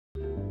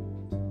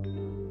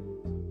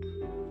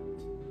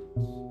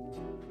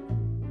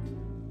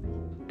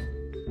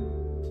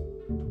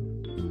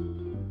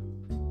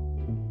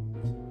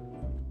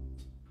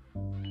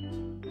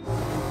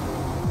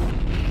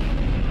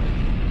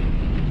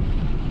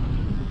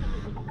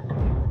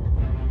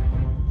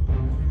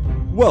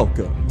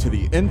Welcome to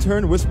the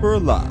Intern Whisperer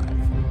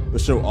Live, the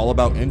show all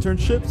about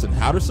internships and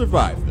how to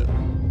survive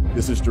them.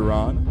 This is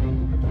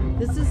Duran.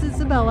 This is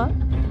Isabella.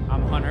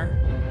 I'm Hunter.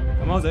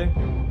 I'm Jose.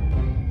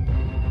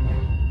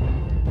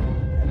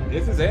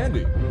 This is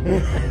Andy.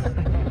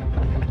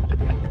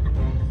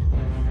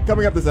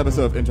 Coming up this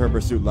episode of Intern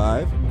Pursuit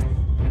Live,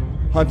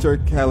 Hunter,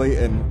 Kelly,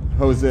 and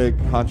Jose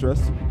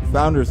Contreras,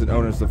 founders and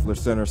owners of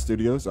Lucerna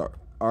Studios, are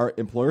our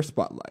employer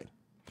spotlight.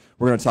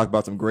 We're going to talk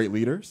about some great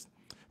leaders.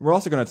 We're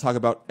also going to talk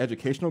about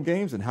educational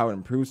games and how it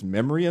improves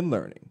memory and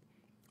learning.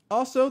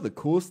 Also, the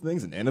coolest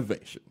things in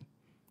innovation.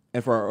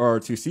 And for our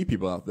R2C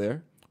people out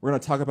there, we're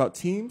going to talk about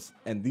teams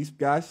and these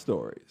guys'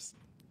 stories.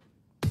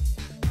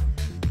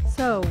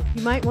 So,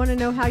 you might want to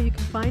know how you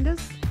can find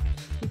us.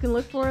 You can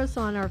look for us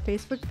on our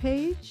Facebook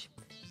page,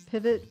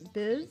 Pivot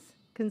Biz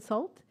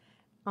Consult,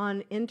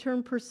 on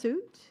Intern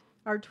Pursuit.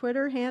 Our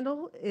Twitter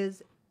handle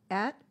is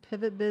at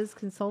Pivot Biz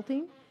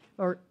Consulting,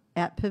 or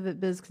at Pivot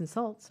Biz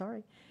Consult,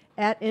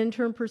 at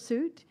Intern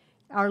Pursuit,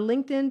 our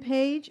LinkedIn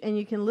page, and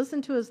you can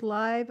listen to us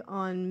live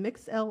on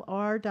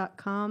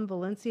mixlr.com,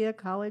 Valencia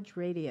College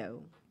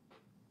Radio.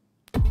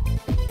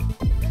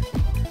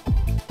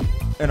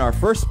 And our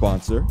first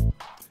sponsor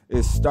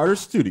is Starter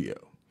Studio,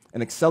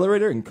 an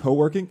accelerator and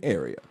co-working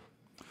area.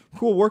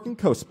 Cool working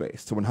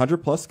co-space to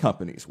 100-plus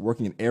companies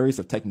working in areas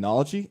of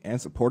technology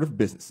and supportive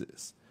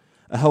businesses.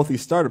 A healthy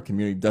startup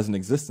community doesn't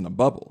exist in a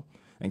bubble,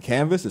 and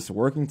Canvas is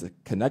working to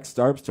connect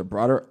startups to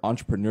broader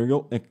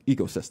entrepreneurial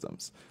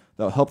ecosystems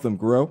that will help them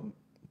grow.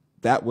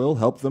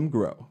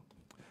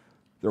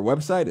 Their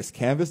website is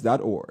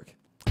canvas.org.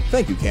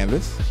 Thank you,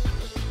 Canvas.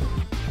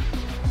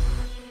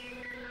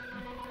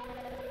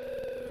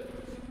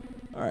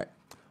 All right.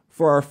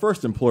 For our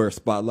first employer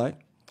spotlight,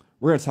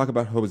 we're going to talk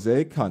about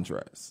Jose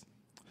Contreras,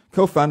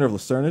 co-founder of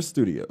Lucerna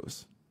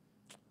Studios.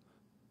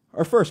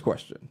 Our first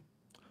question: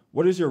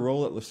 what is your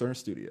role at Lucerna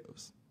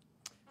Studios?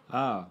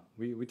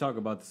 We talk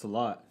about this a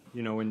lot.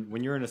 You know,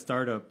 when you're in a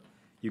startup,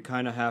 you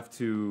kind of have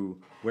to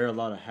wear a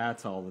lot of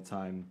hats all the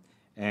time.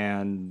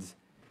 And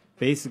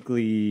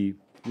basically,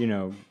 you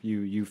know,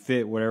 you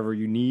fit whatever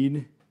you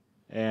need.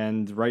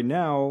 And right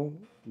now,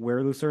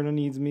 where Lucerna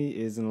needs me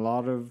is in a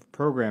lot of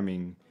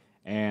programming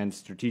and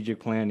strategic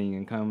planning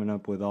and coming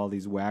up with all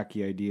these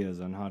wacky ideas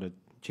on how to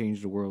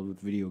change the world with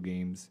video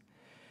games.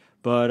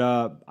 But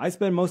I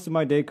spend most of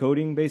my day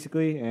coding,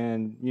 basically,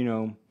 and, you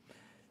know,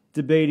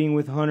 debating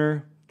with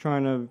Hunter,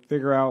 trying to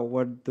figure out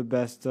what the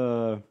best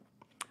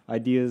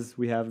ideas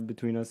we have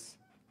between us.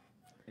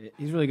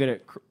 He's really good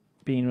at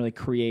being really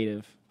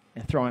creative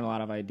and throwing a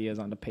lot of ideas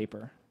onto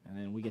paper, and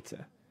then we get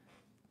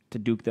to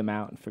duke them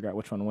out and figure out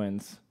which one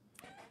wins.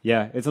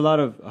 Yeah, it's a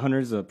lot of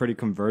Hunter's pretty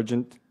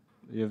convergent,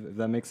 if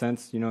that makes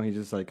sense. You know, he's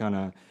just like kind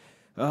of,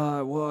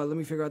 well, let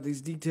me figure out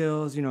these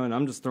details, you know, and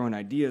I'm just throwing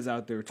ideas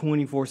out there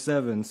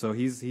 24/7. So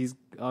he's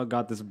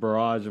got this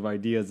barrage of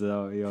ideas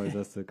that he always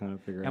has to kind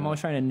of figure out. I'm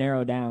always trying to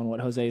narrow down what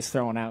Jose's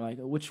throwing out, like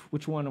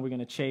which one are we going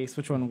to chase,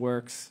 which one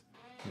works.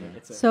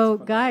 Yeah. So,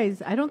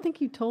 guys, I don't think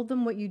you told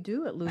them what you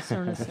do at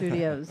Lucerna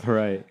Studios.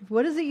 Right.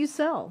 What is it you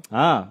sell?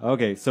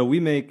 Okay. So we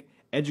make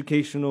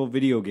educational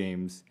video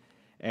games,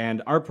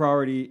 and our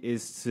priority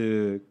is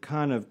to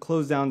kind of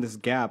close down this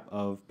gap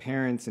of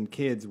parents and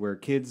kids, where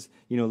kids,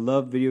 you know,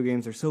 love video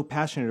games, they're so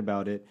passionate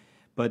about it,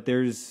 but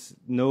there's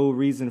no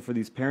reason for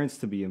these parents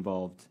to be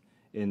involved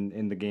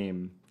in the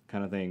game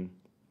kind of thing.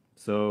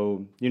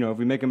 So, you know, if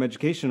we make them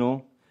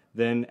educational,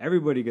 then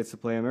everybody gets to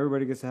play them,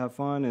 everybody gets to have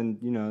fun, and,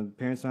 you know,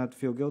 parents don't have to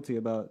feel guilty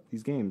about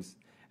these games.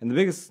 And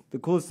the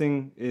coolest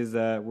thing is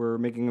that we're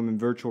making them in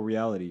virtual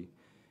reality,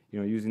 you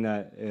know, using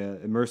that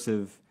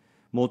immersive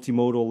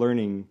multimodal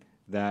learning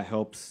that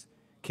helps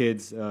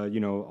kids,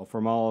 you know,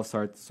 from all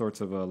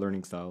sorts of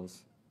learning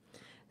styles.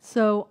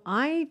 So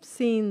I've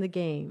seen the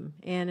game,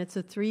 and it's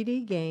a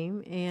 3D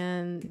game,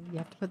 and you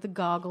have to put the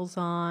goggles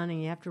on,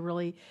 and you have to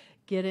really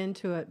get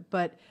into it.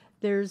 But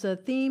there's a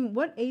theme.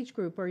 What age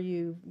group are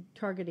you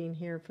targeting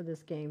here for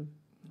this game?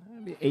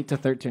 8 to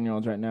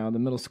 13-year-olds right now, the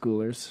middle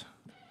schoolers.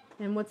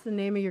 And what's the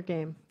name of your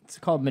game? It's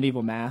called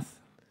Medieval Math.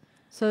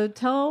 So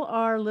tell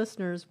our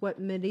listeners what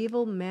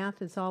medieval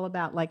math is all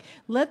about. Like,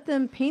 let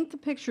them paint the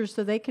picture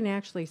so they can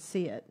actually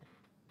see it.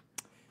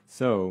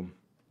 So,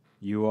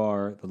 you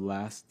are the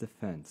last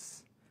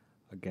defense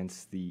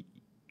against the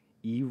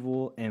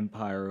evil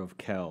empire of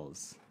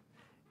Kells.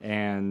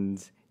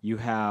 And you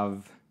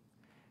have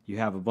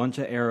a bunch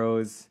of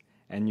arrows,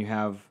 and you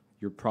have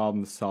your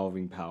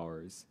problem-solving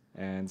powers.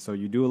 And so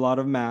you do a lot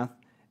of math,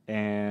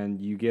 and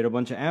you get a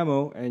bunch of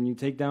ammo, and you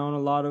take down a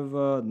lot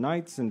of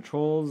knights and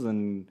trolls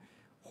and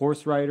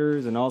horse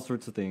riders and all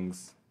sorts of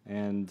things.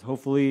 And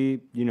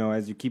hopefully, you know,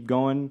 as you keep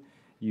going,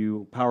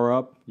 you power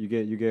up, you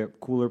get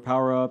cooler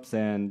power-ups.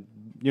 And,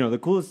 you know, the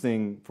coolest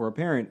thing for a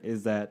parent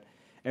is that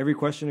every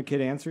question a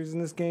kid answers in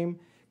this game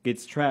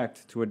gets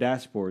tracked to a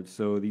dashboard,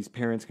 so these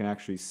parents can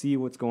actually see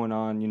what's going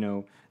on, you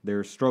know,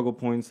 their struggle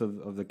points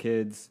of the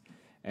kids,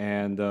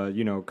 and,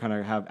 you know, kind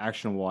of have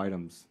actionable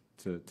items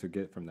to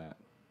get from that.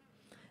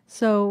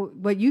 So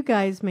what you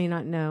guys may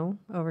not know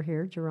over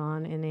here,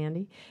 Jerron and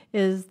Andy,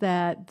 is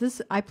that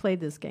I played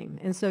this game.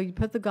 And so you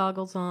put the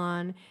goggles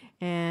on,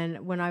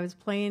 and when I was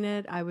playing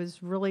it, I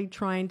was really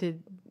trying to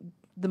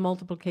the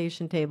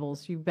multiplication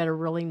tables. You better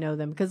really know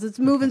them because it's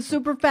moving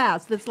super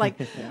fast. It's like,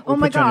 oh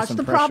my gosh,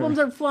 the problems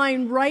are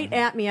flying right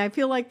at me. I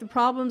feel like the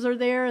problems are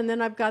there, and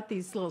then I've got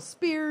these little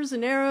spears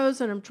and arrows,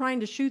 and I'm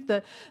trying to shoot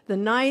the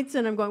knights,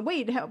 and I'm going,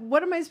 wait,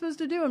 what am I supposed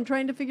to do? I'm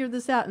trying to figure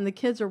this out, and the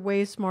kids are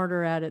way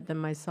smarter at it than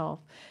myself.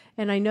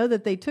 And I know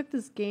that they took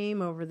this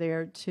game over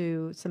there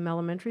to some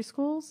elementary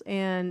schools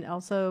and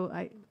also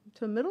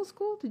to a middle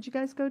school. Did you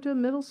guys go to a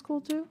middle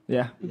school too?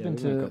 Yeah, we've been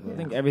to, I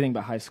think, everything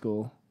but high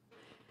school.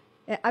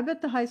 I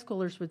bet the high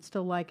schoolers would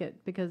still like it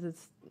because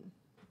it's.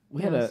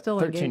 We had a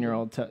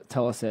 13-year-old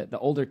tell us that the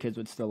older kids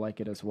would still like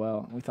it as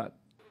well.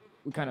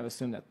 We kind of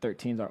assumed that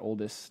 13's our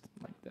oldest,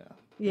 like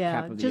the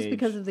cap of the just age.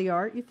 Because of the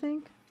art, you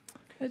think?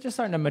 It's just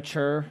starting to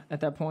mature at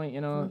that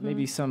point.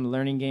 Maybe some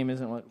learning game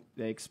isn't what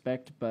they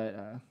expect, but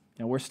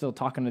we're still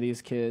talking to these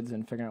kids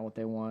and figuring out what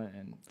they want,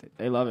 and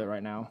they love it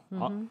right now.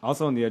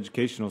 Also on the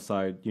educational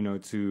side,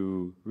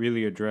 to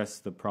really address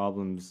the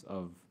problems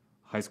of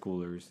high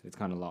schoolers, it's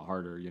kind of a lot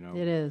harder,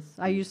 It is.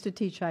 I used to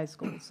teach high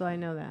school, so I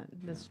know that.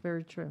 That's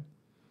very true.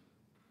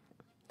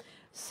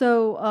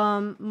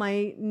 So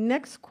my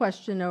next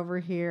question over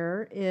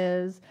here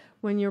is,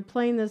 when you're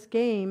playing this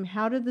game,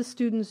 how do the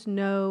students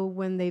know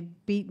when they've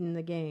beaten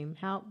the game?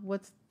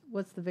 What's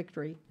the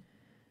victory?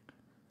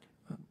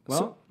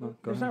 Well,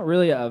 there's not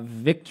really a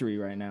victory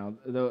right now.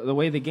 The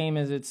way the game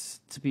is, it's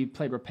to be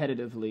played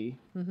repetitively,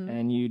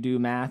 and you do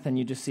math, and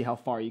you just see how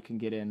far you can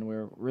get in.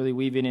 We're really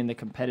weaving in the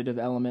competitive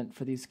element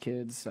for these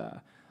kids.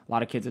 A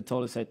lot of kids have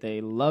told us that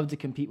they love to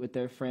compete with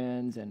their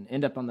friends and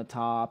end up on the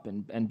top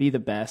and be the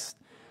best.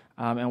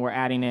 And we're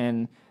adding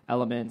in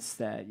elements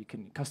that you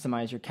can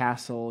customize your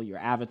castle, your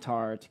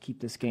avatar to keep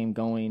this game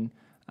going.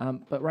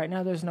 But right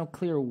now there's no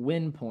clear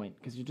win point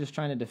because you're just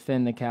trying to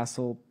defend the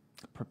castle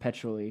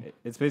perpetually.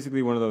 It's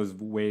basically one of those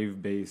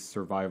wave-based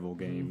survival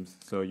games.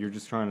 So you're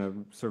just trying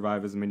to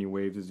survive as many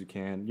waves as you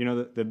can.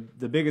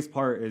 The biggest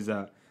part is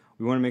that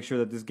we want to make sure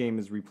that this game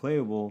is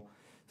replayable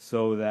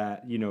so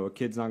that, a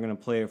kid's not going to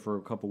play it for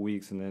a couple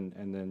weeks and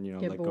then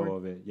Get let bored. go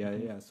of it.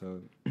 Yeah. So,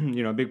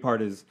 a big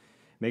part is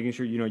making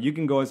sure, you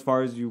can go as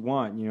far as you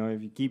want.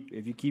 If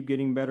you keep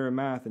getting better at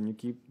math and you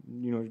keep,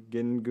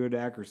 getting good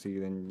accuracy,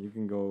 then you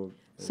can go.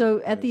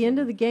 So at the end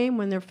of the game,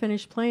 when they're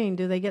finished playing,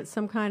 do they get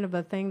some kind of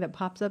a thing that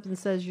pops up and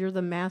says you're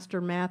the master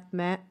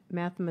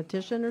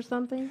mathematician or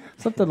something?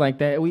 Something like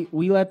that.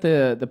 We let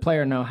the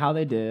player know how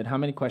they did, how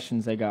many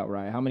questions they got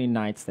right, how many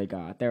knights they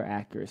got, their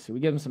accuracy. We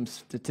give them some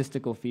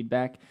statistical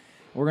feedback.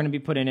 We're going to be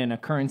putting in a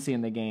currency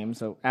in the game,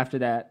 so after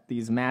that,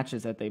 these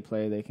matches that they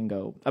play, they can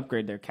go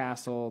upgrade their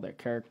castle, their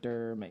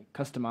character,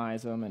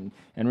 customize them,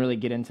 and really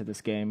get into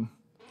this game.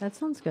 That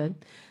sounds good.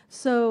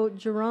 So,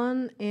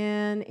 Jerron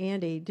and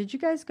Andy, did you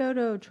guys go to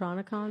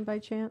Otronicon by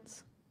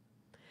chance?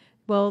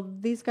 Well,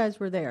 these guys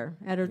were there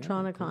at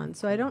Otronicon,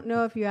 so I don't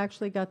know if you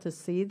actually got to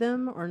see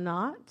them or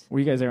not. Were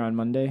you guys there on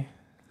Monday?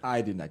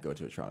 I did not go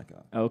to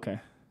Atronicon. Oh, okay.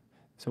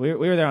 So we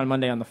were there on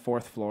Monday on the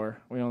 4th floor.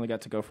 We only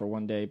got to go for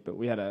one day, but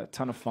we had a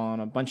ton of fun.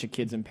 A bunch of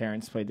kids and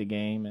parents played the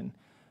game, and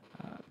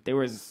there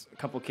was a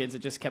couple kids that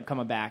just kept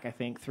coming back, I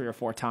think 3 or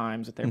 4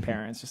 times with their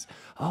parents. Just,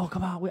 oh,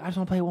 come on, I just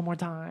want to play it one more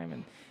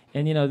time.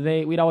 And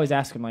we'd always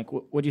ask them, like,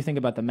 what do you think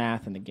about the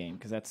math in the game?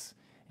 Because that's,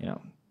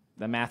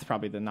 the math's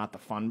probably not the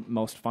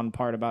most fun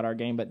part about our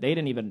game, but they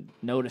didn't even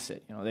notice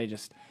it.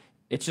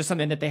 It's just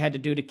something that they had to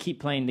do to keep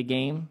playing the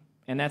game.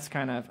 And that's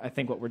kind of, I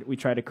think, what we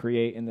try to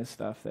create in this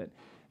stuff, that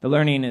the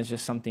learning is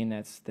just something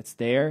that's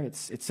there.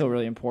 It's still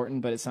really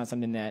important, but it's not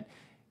something that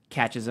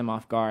catches them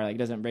off guard. Like, it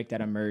doesn't break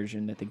that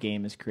immersion that the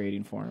game is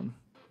creating for them.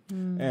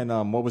 And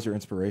what was your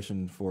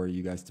inspiration for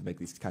you guys to make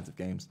these kinds of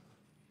games?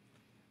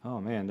 Oh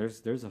man,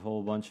 there's a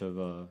whole bunch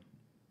of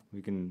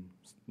we can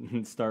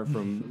start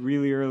from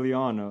really early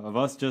on of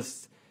us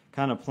just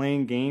kind of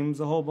playing games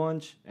a whole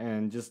bunch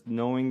and just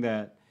knowing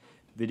that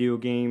video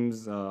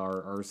games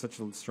are such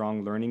a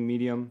strong learning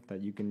medium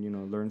that you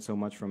can learn so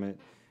much from it.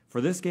 For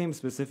this game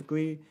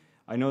specifically,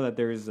 I know that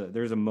there's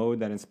a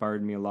mode that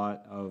inspired me a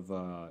lot of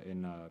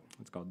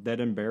it's called Dead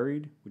and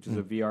Buried, which is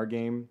a VR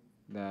game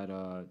that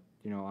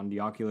on the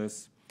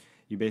Oculus,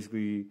 you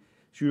basically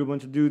shoot a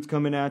bunch of dudes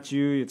coming at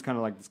you. It's kind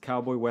of like this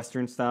cowboy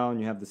western style, and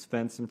you have this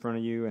fence in front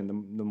of you, and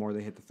the more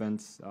they hit the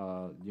fence,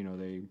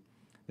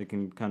 they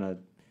can kind of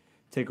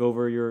take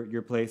over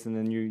your place, and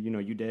then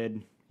you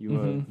dead.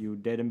 You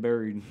dead and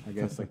buried, I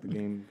guess, like the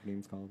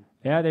game's called.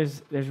 Yeah,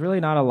 there's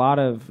really not a lot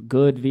of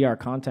good VR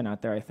content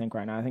out there, I think,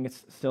 right now. I think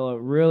it's still a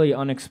really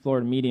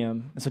unexplored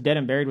medium. And so Dead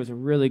and Buried was a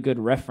really good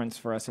reference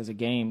for us as a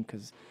game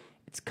because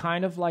it's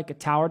kind of like a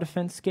tower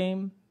defense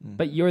game,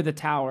 but you're the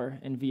tower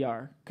in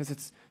VR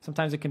because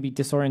sometimes it can be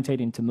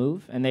disorientating to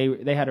move. And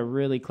they had a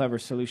really clever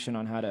solution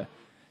on how to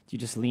you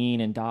just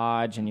lean and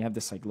dodge, and you have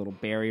this like little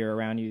barrier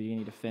around you that you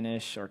need to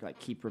finish or like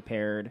keep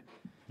repaired.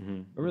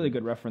 A really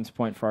good reference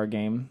point for our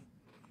game.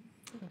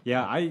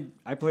 Yeah,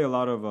 I play a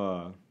lot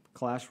of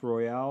Clash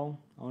Royale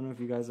I don't know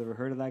if you guys ever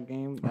heard of that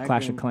game. That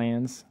Clash game, of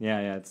Clans.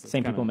 Yeah, it's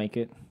Same people make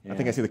it. I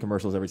think I see the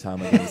commercials every time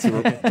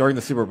during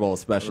the Super Bowl,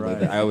 especially.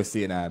 Right. I always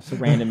see an ad. It's a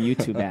random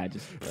YouTube ad.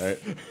 Just Right?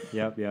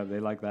 Yep, they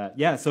like that.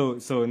 Yeah, so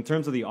in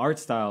terms of the art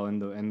style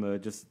and the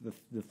just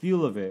the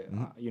feel of it,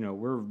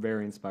 we're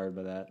very inspired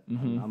by that.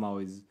 I'm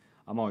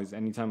always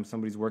anytime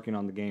somebody's working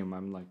on the game,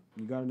 I'm like,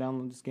 you got to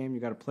download this game, you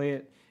got to play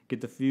it,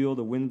 get the feel,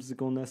 the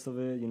whimsicalness of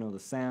it, the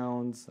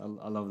sounds.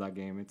 I love that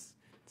game. It's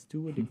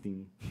too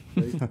addicting.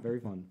 Very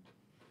fun.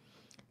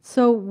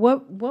 So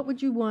what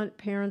would you want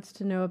parents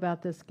to know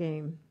about this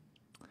game?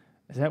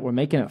 is that we're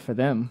making it for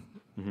them,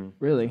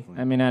 really.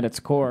 Definitely. I mean, at its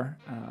core,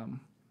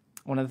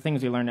 one of the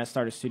things we learned at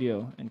Start a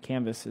Studio and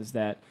Canvas is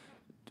that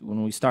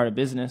when we start a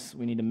business,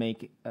 we need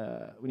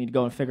to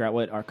go and figure out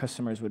what our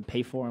customers would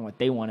pay for and what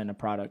they want in a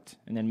product,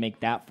 and then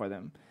make that for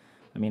them.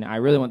 I mean, I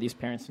really want these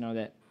parents to know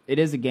that it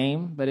is a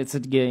game, but it's a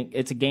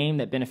game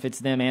that benefits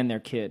them and their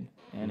kid,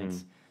 and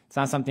it's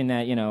not something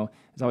that,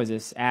 there's always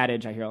this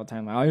adage I hear all the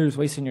time, like, oh, you're just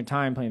wasting your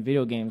time playing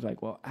video games.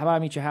 Like, well, how about I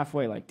meet you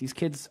halfway? Like, these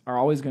kids are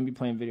always going to be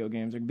playing video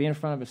games. They're going to be in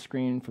front of a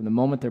screen from the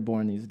moment they're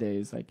born these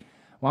days. Like,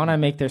 why don't I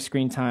make their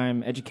screen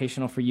time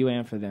educational for you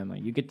and for them?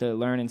 Like, you get to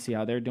learn and see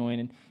how they're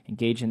doing and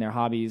engage in their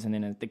hobbies, and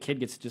then the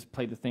kid gets to just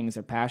play the things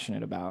they're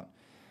passionate about.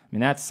 I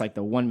mean, that's like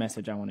the one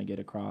message I want to get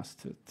across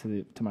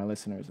to my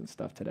listeners and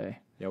stuff today.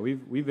 Yeah,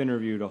 we've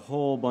interviewed a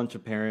whole bunch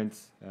of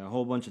parents, a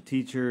whole bunch of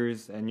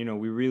teachers, and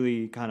we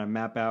really kind of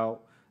map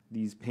out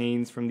these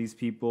pains from these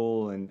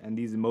people and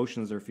these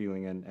emotions they're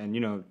feeling,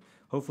 and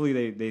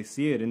hopefully they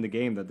see it in the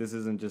game, that this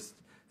isn't just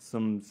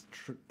some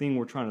thing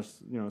we're trying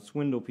to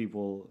swindle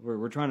people.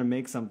 We're trying to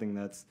make something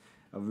that's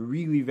a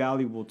really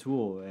valuable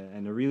tool,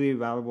 and a really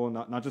valuable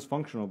not just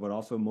functional but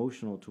also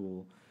emotional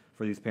tool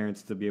for these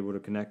parents to be able to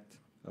connect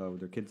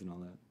with their kids and all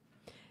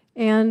that.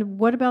 And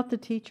what about the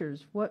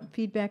teachers? What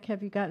feedback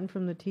have you gotten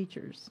from the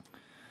teachers?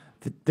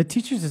 The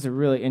teachers is a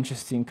really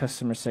interesting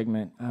customer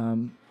segment.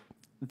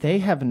 They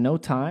have no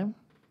time,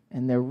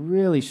 and they're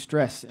really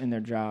stressed in their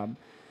job.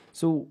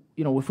 So,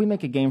 if we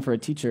make a game for a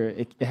teacher,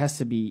 it has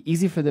to be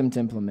easy for them to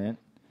implement.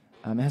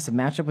 It has to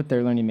match up with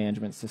their learning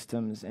management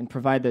systems and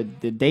provide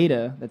the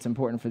data that's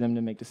important for them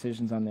to make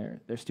decisions on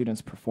their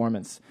students'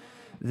 performance.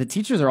 The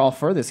teachers are all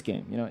for this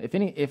game.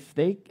 If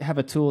they have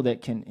a tool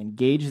that can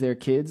engage their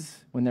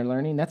kids when they're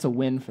learning, that's a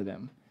win for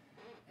them.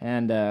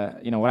 And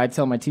what I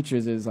tell my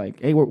teachers is like,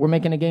 hey, we're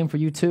making a game for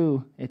you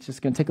too. It's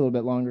just going to take a little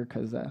bit longer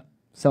because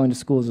selling to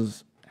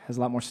schools has a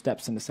lot more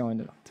steps into selling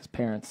to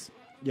parents.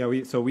 Yeah,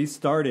 we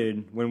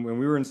started when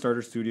we were in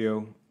Starter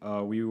Studio.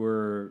 We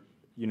were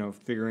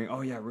figuring,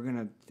 we're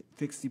gonna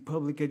fix the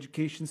public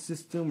education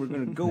system. We're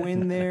gonna go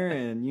in there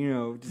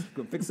and just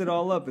go fix it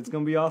all up. It's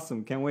gonna be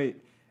awesome. Can't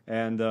wait.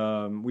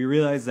 And we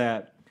realized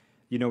that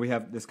we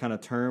have this kind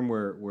of term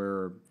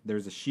where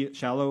there's a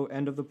shallow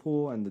end of the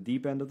pool and the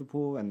deep end of the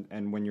pool,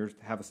 and when you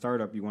have a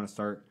startup, you want to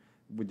start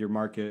with your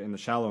market in the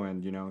shallow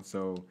end.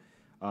 So.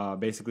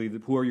 Basically,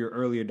 who are your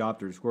early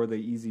adopters? Who are the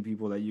easy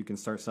people that you can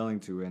start selling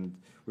to? And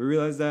we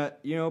realized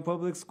that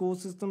public school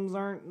systems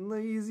aren't the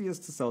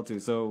easiest to sell to.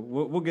 So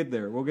we'll get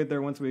there. We'll get there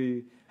once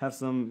we have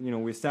some.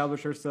 We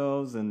establish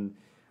ourselves and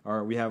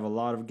we have a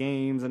lot of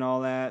games and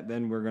all that.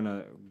 Then we're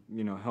gonna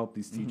help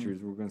these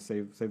teachers. We're gonna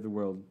save the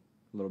world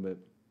a little bit.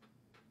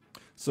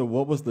 So,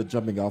 what was the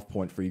jumping off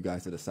point for you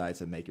guys to decide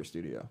to make your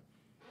studio?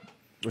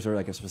 Was there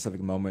like a specific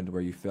moment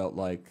where you felt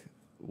like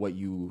what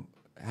you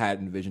had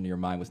envisioned in your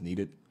mind was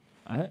needed?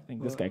 I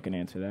think this guy can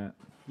answer that.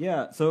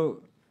 Yeah,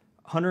 so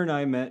Hunter and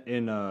I met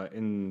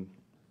in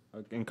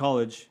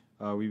college.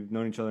 We've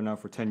known each other now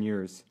for 10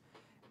 years.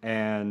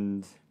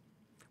 And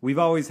we've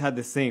always had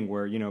this thing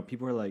where,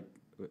 people are like,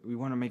 we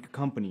want to make a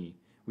company.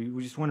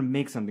 We just want to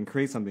make something,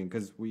 create something,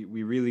 because we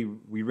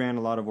ran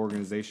a lot of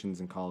organizations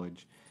in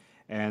college.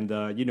 And,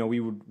 we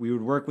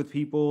would work with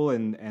people,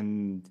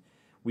 and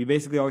we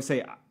basically always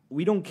say,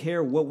 we don't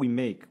care what we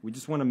make. We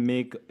just want to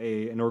make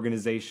an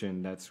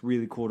organization that's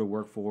really cool to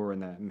work for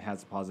and that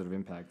has a positive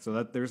impact. So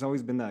that there's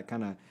always been that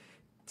kind of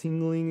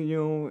tingling,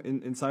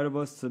 inside of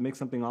us to make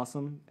something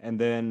awesome. And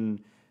then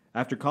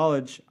after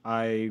college,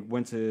 I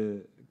went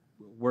to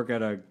work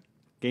at a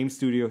game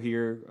studio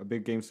here, a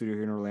big game studio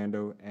here in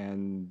Orlando.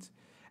 And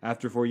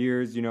after 4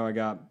 years, I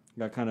got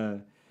kind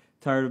of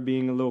tired of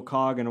being a little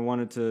cog, and I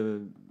wanted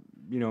to,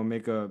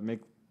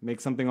 make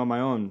something on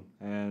my own.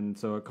 And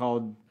so I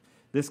called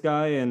this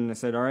guy and I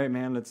said, all right,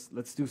 man,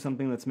 let's do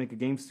something. Let's make a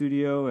game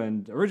studio.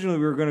 And originally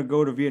we were going to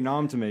go to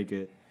Vietnam to make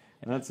it.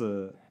 And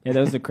that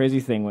was the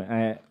crazy thing.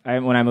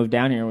 When I moved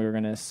down here, we were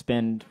going to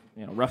spend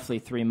roughly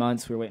 3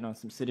 months. We were waiting on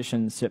some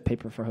citizenship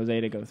paper for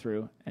Jose to go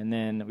through, and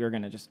then we were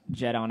going to just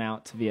jet on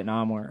out to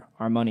Vietnam, where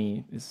our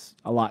money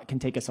can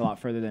take us a lot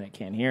further than it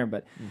can here.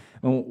 But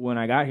when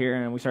I got here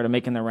and we started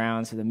making the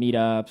rounds to the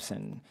meetups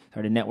and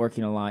started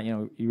networking a lot,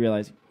 you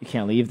realize you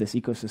can't leave this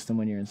ecosystem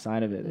when you're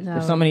inside of it. No.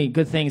 There's so many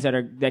good things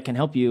that can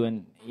help you,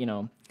 and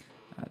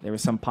there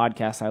was some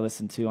podcast I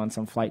listened to on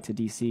some flight to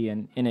DC,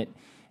 and in it.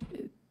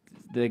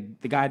 The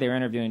guy they were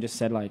interviewing just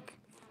said, like,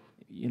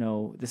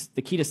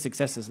 the key to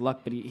success is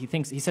luck, but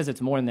he says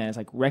it's more than that. It's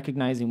like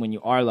recognizing when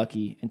you are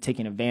lucky and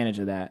taking advantage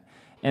of that.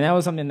 And that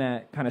was something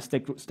that kind of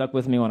stuck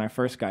with me when I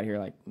first got here.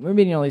 Like, we're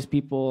meeting all these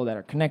people that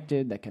are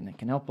connected, that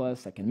can help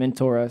us, that can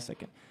mentor us, that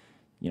can,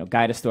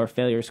 guide us to our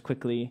failures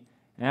quickly.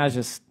 And that was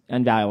just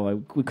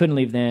invaluable. We couldn't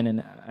leave then,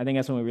 and I think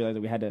that's when we realized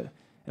that we had to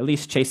at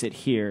least chase it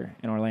here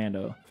in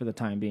Orlando for the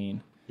time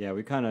being. Yeah,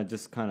 we kind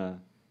of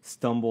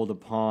stumbled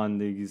upon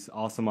these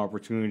awesome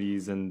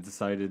opportunities and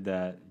decided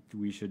that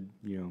we should,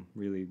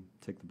 really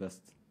take the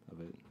best of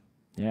it.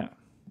 Yeah.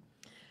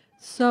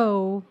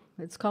 So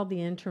it's called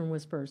the Intern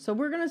Whisperer. So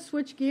we're going to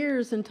switch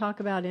gears and talk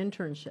about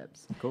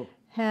internships. Cool.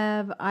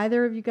 Have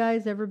either of you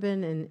guys ever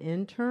been an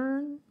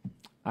intern?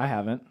 I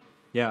haven't.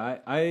 Yeah,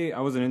 I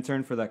was an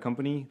intern for that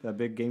company, that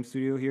big game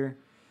studio here,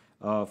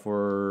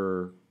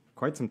 for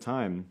quite some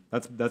time.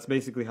 That's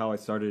basically how I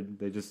started.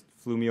 They just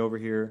flew me over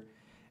here,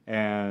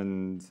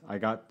 and I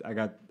got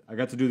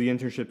to do the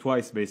internship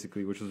twice,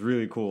 basically, which was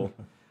really cool.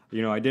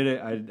 I did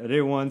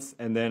it once,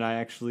 and then I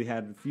actually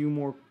had a few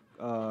more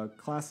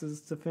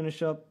classes to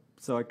finish up,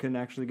 so I couldn't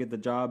actually get the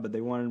job, but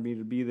they wanted me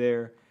to be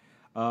there.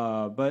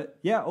 But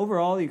yeah,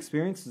 overall the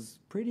experience is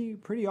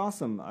pretty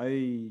awesome.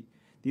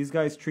 These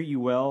guys treat you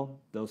well.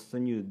 They'll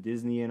send you to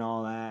Disney and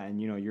all that,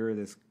 and you're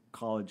this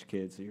college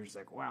kid, so you're just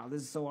like, wow,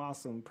 this is so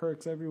awesome,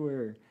 perks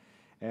everywhere.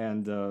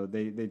 And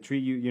they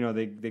treat you,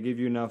 they give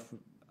you enough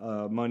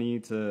money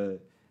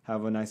to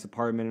have a nice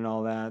apartment and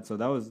all that. So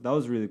that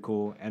was really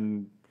cool.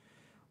 And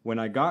when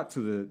I got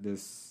to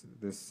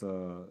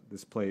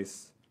this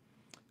place,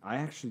 I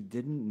actually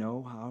didn't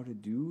know how to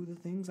do the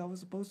things I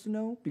was supposed to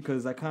know,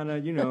 because I kind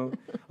of,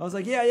 I was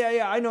like,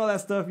 yeah, I know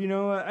that stuff, I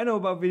know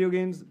about video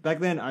games. Back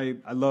then, I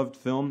loved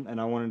film, and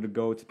I wanted to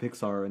go to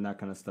Pixar and that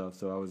kind of stuff.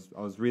 So I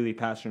was really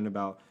passionate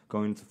about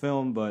going to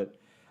film, but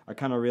I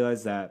kind of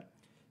realized that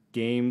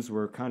games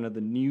were kind of the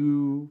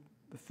new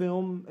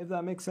film, if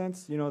that makes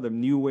sense, the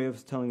new way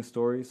of telling a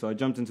story. So I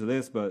jumped into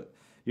this, but,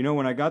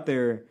 when I got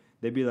there,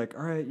 they'd be like,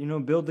 all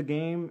right, build the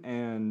game,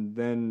 and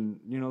then,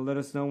 let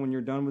us know when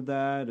you're done with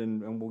that,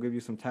 and we'll give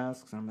you some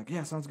tasks. And I'm like,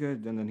 yeah, sounds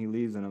good. And then he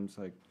leaves, and I'm just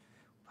like,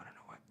 I don't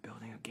know what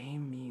building a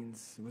game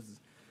means.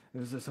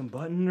 Was there some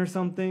button or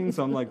something?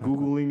 So I'm like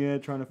Googling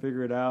it, trying to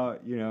figure it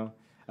out,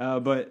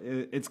 But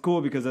it's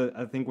cool because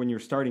I think when you're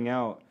starting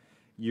out,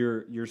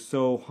 you're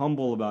so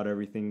humble about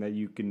everything that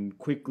you can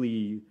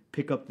quickly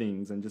pick up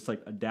things and just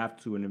like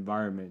adapt to an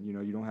environment.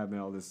 You don't have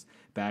all this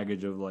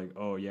baggage of like,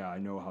 oh yeah, I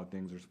know how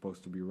things are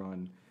supposed to be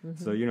run.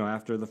 Mm-hmm. So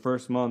after the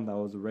first month, I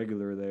was a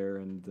regular there,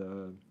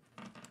 and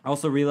I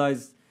also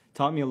realized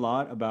taught me a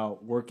lot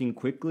about working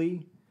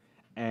quickly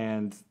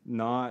and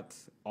not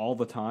all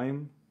the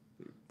time.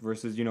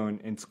 Versus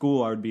in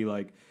school, I would be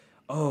like,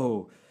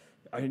 oh,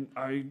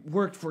 I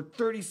worked for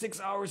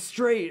 36 hours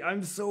straight.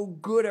 I'm so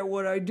good at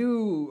what I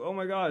do. Oh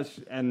my gosh.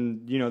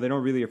 And, they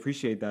don't really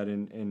appreciate that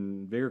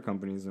in bigger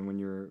companies. And when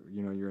you're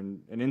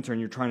an intern,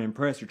 you're trying to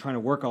impress, you're trying to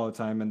work all the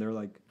time, and they're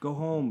like, go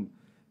home,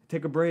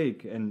 take a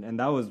break. And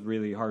that was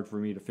really hard for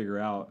me to figure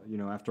out.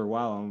 After a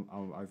while,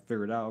 I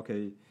figured out,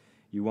 okay,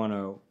 you want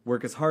to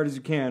work as hard as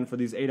you can for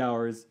these 8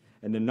 hours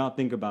and then not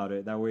think about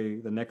it. That way,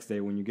 the next day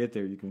when you get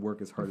there, you can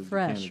work as hard as you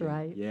can. Fresh,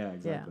 right? Yeah,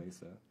 exactly. Yeah.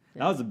 So.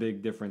 That was a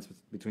big difference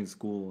between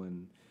school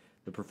and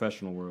the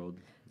professional world.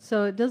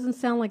 So it doesn't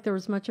sound like there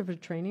was much of a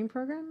training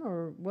program,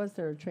 or was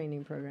there a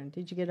training program?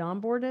 Did you get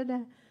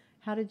onboarded?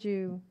 How did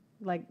you,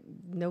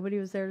 nobody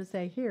was there to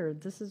say, here,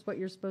 this is what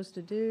you're supposed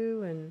to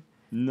do? And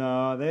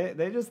no,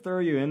 they just throw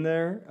you in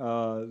there.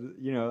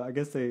 I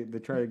guess they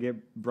try to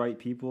get bright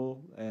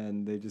people,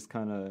 and they just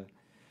kind of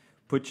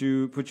put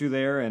you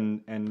there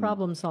and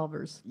problem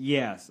solvers.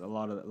 Yes, a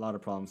lot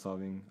of problem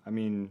solving. I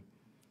mean,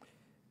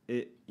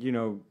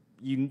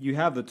 you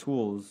have the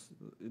tools.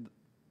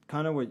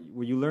 Kind of what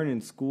you learn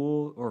in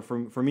school, or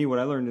for me, what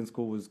I learned in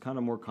school was kind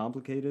of more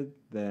complicated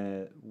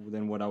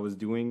than what I was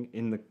doing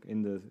in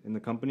the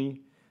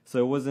company. So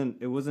it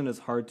wasn't as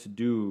hard to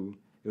do.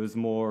 It was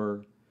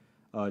more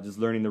just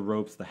learning the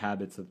ropes, the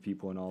habits of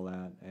people, and all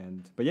that.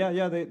 But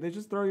they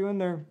just throw you in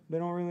there. They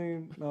don't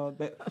really,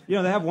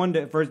 they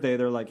have first day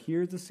they're like,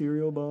 here's the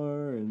cereal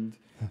bar and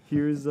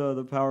here's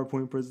the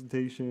PowerPoint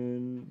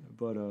presentation.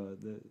 But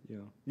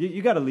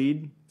you got a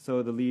lead,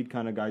 so the lead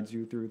kind of guides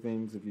you through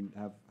things if you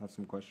have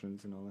some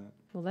questions and all that.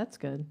 Well, that's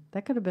good.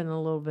 That could have been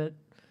a little bit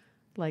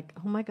like,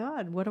 oh my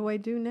God, what do I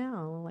do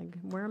now? Like,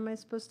 where am I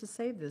supposed to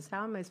save this?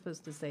 How am I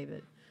supposed to save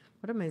it?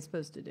 What am I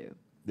supposed to do?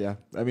 Yeah,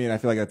 I mean, I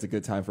feel like that's a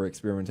good time for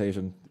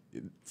experimentation,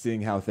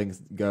 seeing how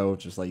things go.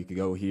 Just like you could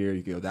go here,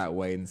 you could go that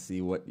way, and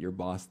see what your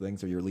boss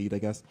thinks or your lead, I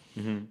guess.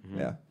 Mm-hmm, mm-hmm.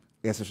 Yeah,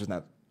 I guess it's just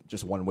not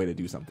just one way to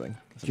do something.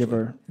 Did you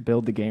ever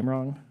build the game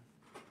wrong?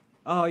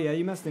 Oh yeah,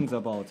 you mess things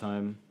up all the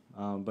time.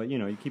 But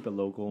you keep it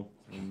local,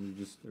 and you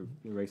just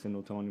erase it,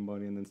 don't tell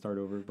anybody, and then start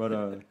over.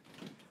 But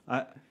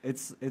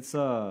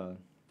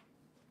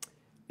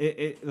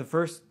the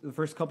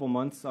first couple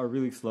months are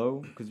really slow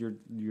because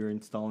you're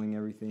installing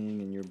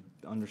everything and you're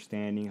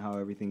understanding how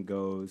everything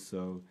goes.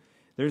 So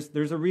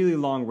there's a really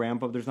long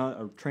ramp up. There's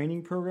not a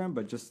training program,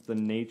 but just the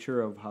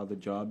nature of how the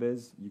job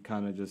is. You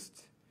kind of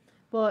just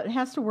Well, it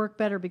has to work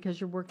better because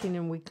you're working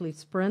in weekly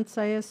sprints,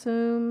 I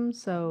assume.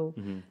 So,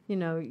 you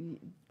know,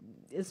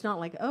 it's not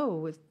like,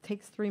 oh, it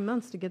takes 3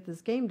 months to get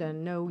this game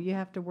done. No, you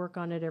have to work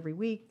on it every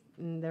week,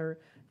 and they're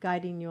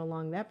guiding you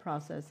along that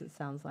process, it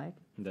sounds like.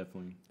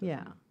 Definitely.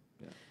 Yeah.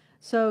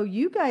 So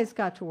you guys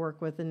got to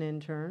work with an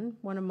intern,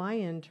 one of my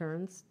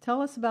interns.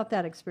 Tell us about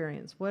that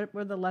experience. What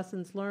were the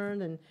lessons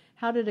learned, and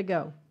how did it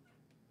go?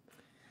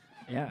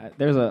 Yeah,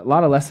 there's a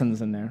lot of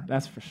lessons in there,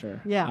 that's for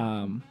sure.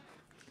 Yeah.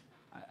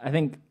 I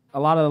think a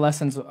lot of the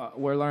lessons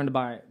were learned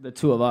by the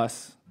two of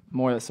us,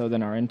 more so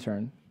than our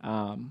intern.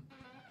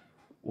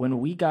 When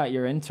we got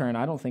your intern,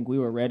 I don't think we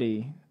were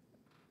ready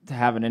to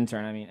have an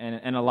intern. I mean,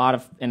 in a lot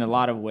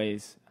of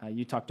ways.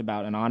 You talked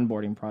about an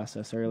onboarding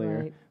process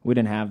earlier. Right. We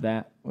didn't have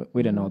that.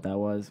 We didn't know what that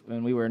was,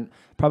 and we were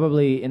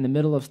probably in the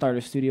middle of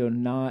Starter Studio,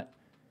 not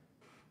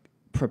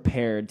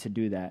prepared to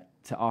do that,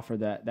 to offer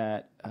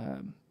that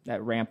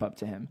ramp up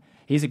to him.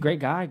 He's a great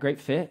guy, great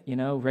fit, you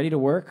know, ready to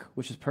work,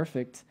 which is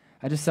perfect.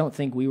 I just don't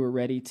think we were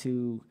ready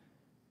to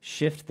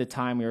shift the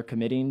time we were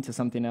committing to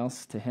something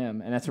else to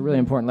him. And that's a really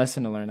important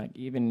lesson to learn. Like,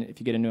 even if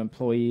you get a new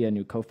employee, a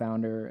new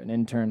co-founder, an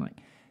intern, like,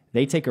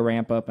 they take a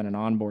ramp up and an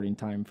onboarding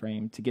time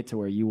frame to get to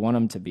where you want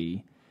them to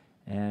be.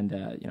 And,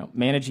 you know,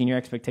 managing your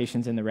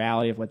expectations and the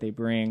reality of what they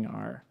bring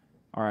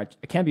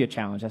it can be a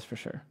challenge, that's for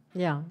sure.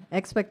 Yeah,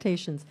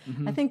 expectations.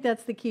 I think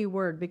that's the key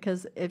word,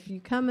 because if you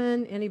come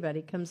in,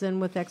 anybody comes in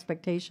with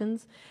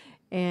expectations,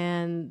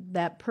 and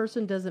that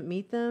person doesn't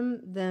meet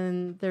them,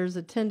 then there's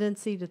a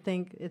tendency to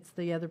think it's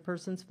the other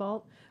person's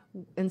fault,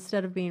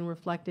 instead of being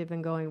reflective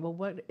and going, well,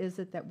 what is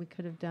it that we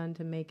could have done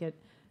to make it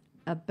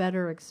a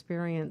better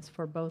experience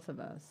for both of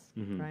us,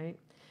 right?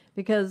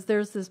 Because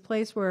there's this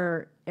place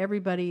where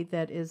everybody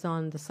that is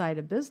on the side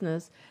of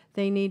business,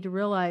 they need to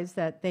realize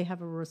that they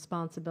have a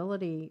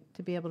responsibility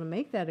to be able to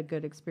make that a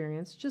good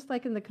experience, just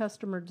like in the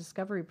customer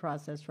discovery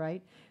process,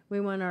 right? We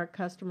want our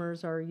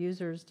customers, our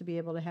users, to be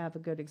able to have a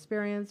good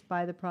experience,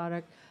 buy the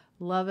product,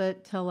 love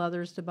it, tell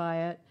others to buy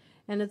it.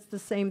 And it's the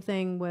same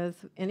thing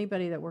with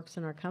anybody that works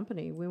in our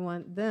company. We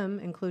want them,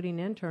 including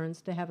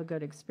interns, to have a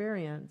good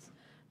experience.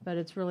 But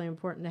it's really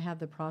important to have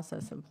the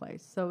process in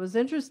place. So it was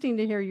interesting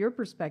to hear your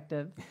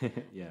perspective,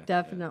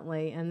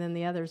 definitely, and then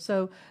the others.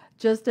 So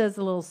just as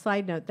a little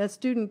side note, that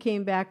student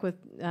came back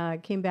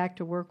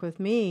to work with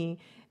me,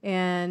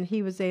 and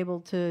he was able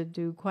to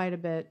do quite a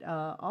bit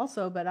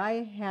also, but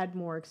I had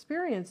more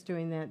experience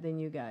doing that than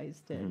you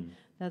guys did.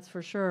 That's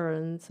for sure,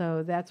 and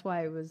so that's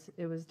why it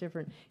was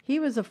different. He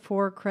was a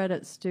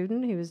 4-credit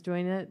student. He was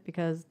doing it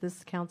because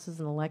this counts as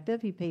an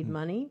elective. He paid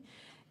money,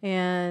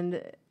 and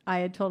I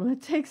had told him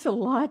it takes a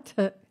lot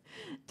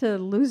to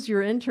lose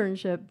your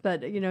internship,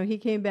 but you know, he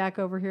came back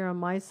over here on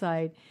my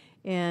side,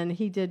 and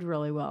he did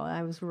really well.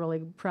 I was really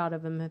proud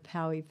of him of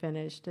how he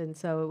finished, and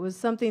so it was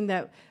something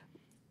that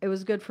it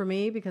was good for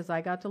me, because I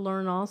got to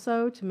learn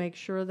also to make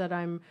sure that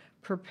I'm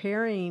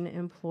preparing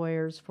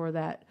employers for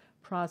that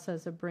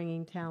process of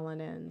bringing talent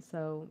in.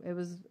 So it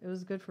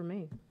was good for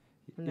me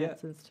in that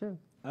sense too.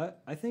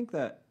 I think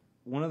that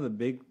one of the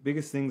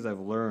biggest things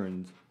I've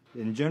learned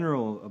in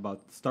general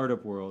about the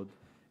startup world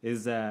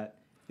is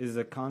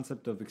the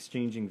concept of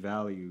exchanging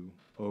value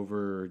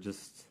over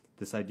just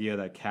this idea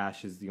that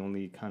cash is the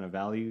only kind of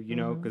value, you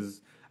know, because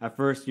at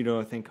first, you know,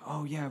 I think,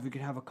 oh yeah, if we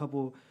could have a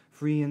couple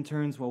free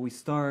interns while we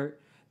start,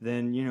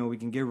 then, you know, we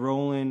can get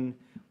rolling.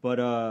 But,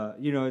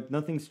 you know,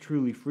 nothing's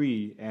truly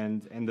free.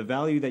 And the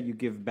value that you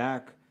give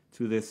back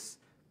to this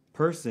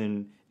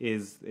person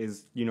is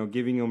you know,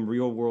 giving them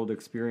real world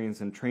experience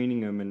and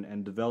training them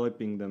and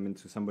developing them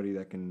into somebody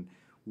that can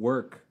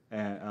work,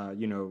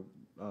 you know,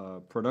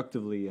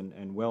 productively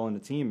and well in a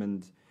team,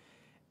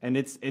 and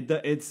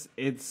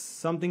it's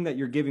something that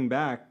you're giving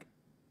back,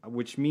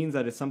 which means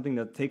that it's something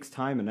that takes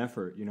time and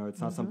effort. You know, it's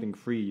not something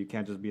free. You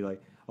can't just be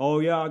like, oh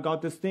yeah, I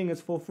got this thing,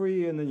 it's for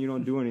free, and then you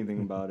don't do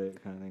anything about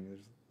it, kind of thing.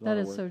 That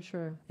is so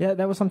true. Yeah,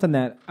 that was something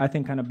that I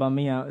think kind of bummed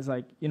me out. Is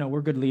like, you know,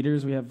 we're good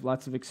leaders, we have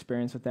lots of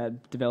experience with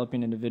that,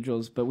 developing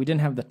individuals, but we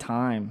didn't have the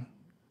time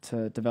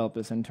to develop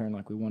this intern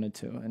like we wanted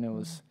to, and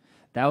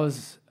that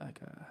was like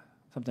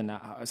something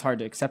that was hard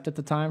to accept at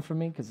the time for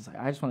me, because it's like,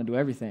 I just want to do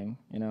everything.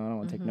 You know, I don't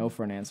want to take no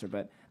for an answer,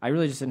 but I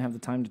really just didn't have the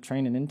time to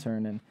train an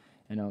intern, and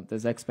you know,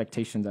 there's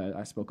expectations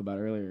I spoke about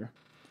earlier.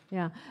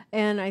 Yeah,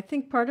 and I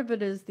think part of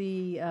it is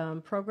the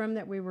program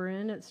that we were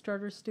in at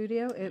Starter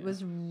Studio. It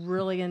was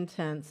really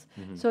intense.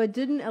 So it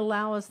didn't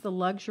allow us the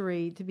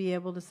luxury to be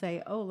able to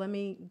say, oh, let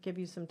me give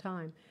you some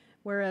time.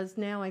 Whereas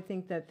now I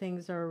think that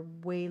things are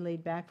way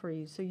laid back for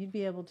you. So you'd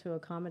be able to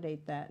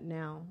accommodate that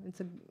now.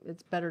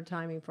 It's better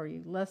timing for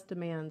you, less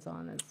demands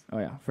on us. Oh,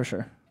 yeah, for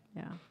sure.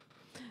 Yeah.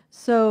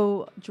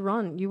 So,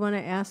 Jerron, you want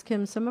to ask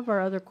him some of our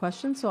other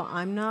questions so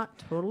I'm not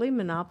totally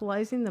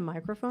monopolizing the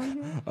microphone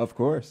here? Of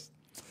course.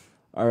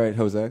 All right,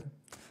 Jose.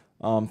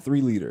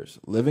 3 leaders,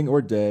 living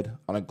or dead,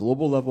 on a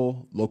global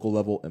level, local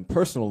level, and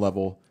personal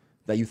level,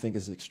 that you think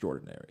is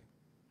extraordinary.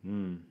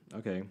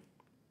 Okay.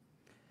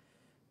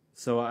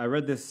 So I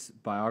read this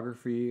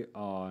biography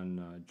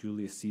on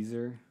Julius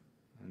Caesar,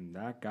 and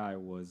that guy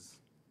was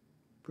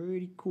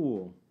pretty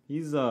cool.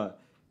 He's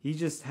he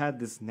just had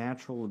this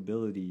natural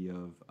ability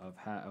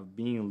of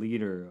being a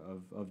leader,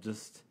 of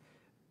just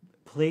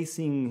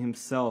placing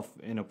himself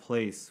in a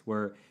place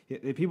where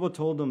people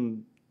told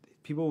him,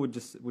 people would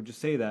just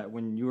say that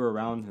when you were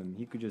around him,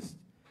 he could just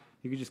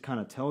kind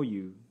of tell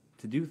you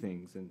to do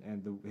things,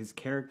 and his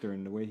character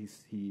and the way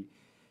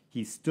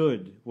he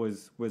stood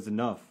was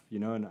enough, you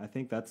know. And I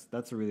think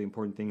that's a really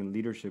important thing in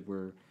leadership,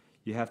 where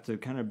you have to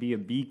kind of be a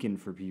beacon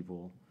for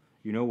people,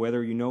 you know,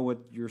 whether you know what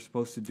you're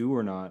supposed to do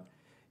or not.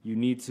 You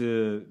need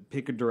to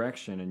pick a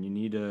direction, and you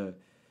need to,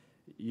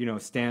 you know,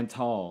 stand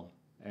tall,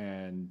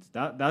 and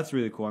that's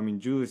really cool. I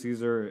mean, Julius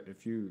Caesar,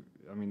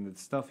 the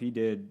stuff he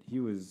did, he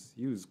was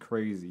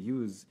crazy. He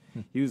was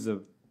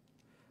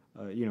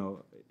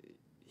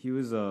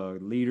a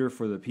leader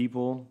for the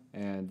people,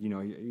 and you know,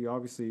 he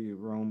obviously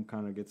Rome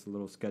kind of gets a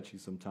little sketchy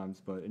sometimes,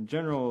 but in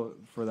general,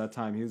 for that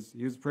time, he was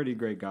a pretty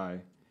great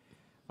guy.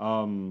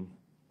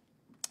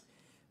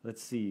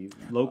 Let's see,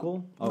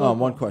 local.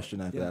 One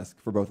question I have to ask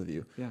for both of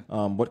you. Yeah.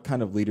 What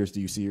kind of leaders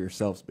do you see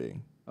yourselves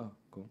being? Oh,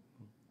 cool.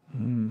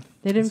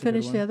 They didn't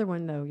finish the other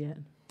one though yet.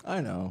 I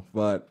know,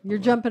 but You're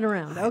jumping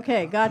around.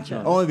 Okay,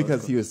 gotcha. only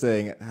because he was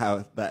saying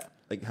how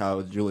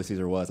Julius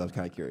Caesar was. I was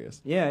kind of curious.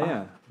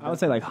 Yeah. I would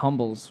say like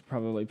humble's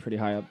probably pretty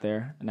high up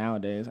there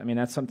nowadays. I mean,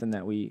 that's something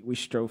that we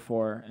strove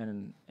for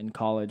in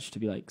college, to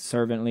be like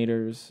servant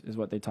leaders is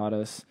what they taught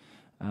us,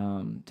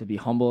 to be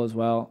humble as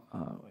well.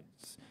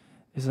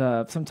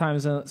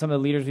 Sometimes some of the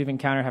leaders we've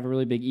encountered have a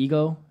really big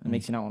ego. It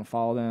makes you not want to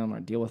follow them or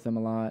deal with them a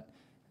lot.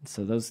 And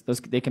so those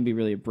they can be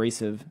really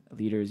abrasive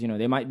leaders. You know,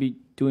 they might be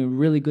doing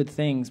really good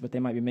things, but they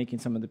might be making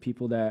some of the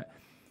people that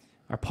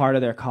are part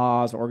of their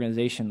cause or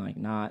organization like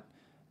not,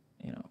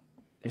 you know,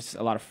 there's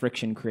a lot of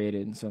friction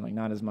created, and so like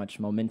not as much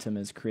momentum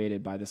is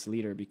created by this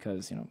leader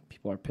because, you know,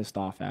 people are pissed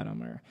off at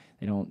him or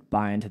they don't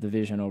buy into the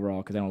vision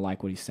overall because they don't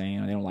like what he's saying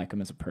or they don't like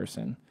him as a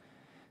person.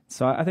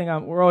 So I think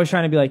we're always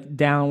trying to be like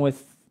down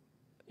with,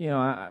 you know,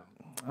 I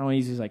don't want to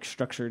use these like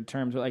structured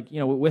terms, but like, you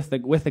know, with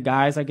the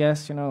guys, I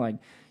guess, you know, like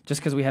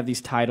just because we have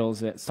these titles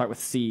that start with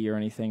C or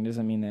anything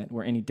doesn't mean that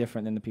we're any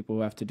different than the people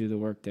who have to do the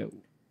work that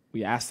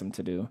we ask them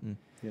to do.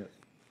 Yeah.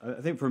 I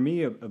think for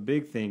me, a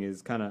big thing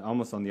is kind of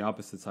almost on the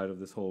opposite side of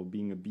this whole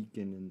being a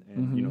beacon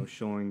and you know,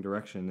 showing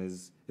direction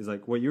is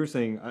like what you were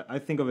saying. I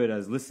think of it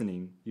as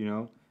listening, you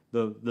know.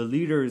 The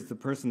leader is the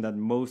person that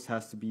most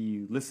has to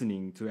be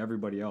listening to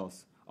everybody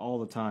else all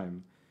the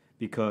time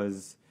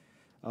because,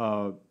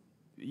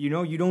 you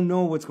know, you don't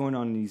know what's going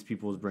on in these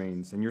people's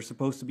brains, and you're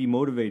supposed to be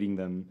motivating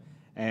them.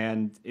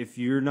 And if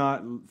you're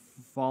not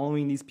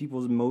following these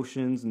people's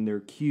emotions and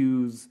their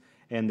cues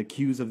and the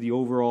cues of the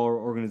overall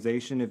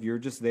organization, if you're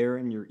just there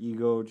in your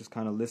ego, just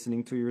kind of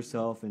listening to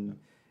yourself and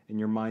in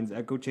your mind's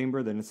echo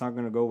chamber, then it's not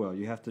going to go well.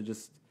 You have to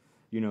just,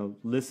 you know,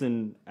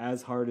 listen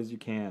as hard as you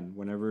can.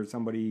 Whenever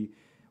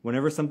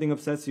something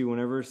upsets you,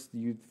 whenever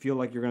you feel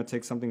like you're going to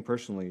take something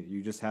personally,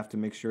 you just have to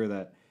make sure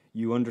that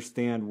you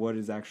understand what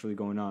is actually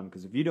going on.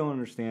 Because if you don't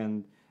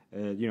understand,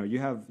 you know, you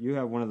have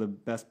one of the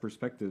best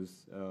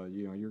perspectives.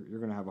 You know, you're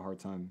going to have a hard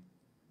time.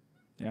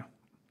 Yeah,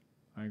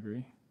 I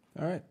agree.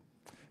 All right,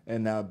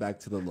 and now back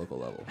to the local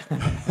level.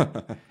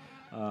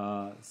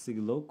 See,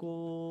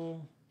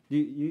 local.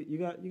 You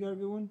got a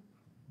good one?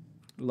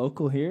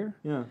 Local here?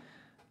 Yeah.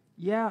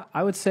 Yeah,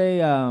 I would say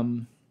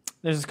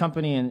there's this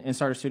company in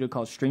Starter Studio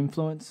called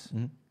Streamfluence.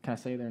 Mm-hmm. Can I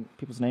say their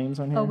people's names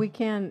on here? Oh, we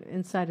can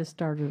inside a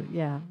starter.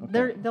 Yeah,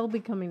 Okay. they'll be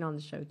coming on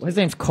the show too. Well, his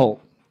name's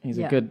Colt. He's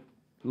Yeah. a good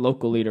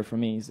local leader for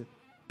me. He's a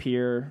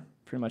peer,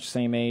 pretty much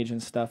same age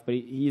and stuff. But I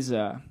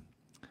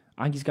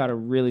think he's got a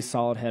really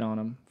solid head on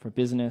him for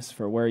business,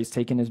 for where he's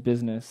taking his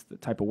business, the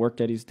type of work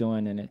that he's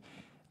doing. And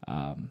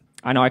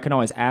I know I can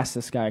always ask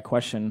this guy a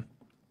question,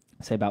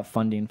 say about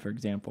funding, for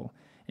example,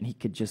 and he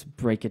could just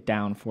break it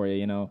down for you,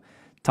 you know,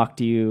 talk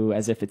to you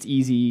as if it's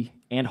easy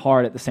and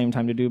hard at the same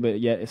time to do, but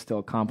yet it's still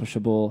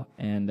accomplishable.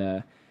 And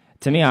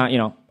to me, you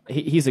know,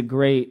 he's a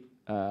great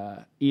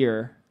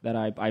ear that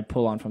I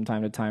pull on from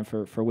time to time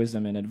for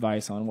wisdom and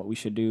advice on what we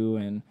should do.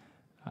 And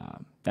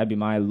that'd be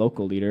my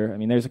local leader. I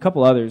mean, there's a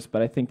couple others,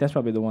 but I think that's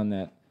probably the one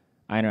that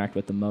I interact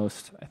with the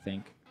most, I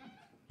think.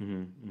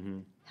 Mm-hmm, mm-hmm.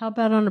 How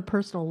about on a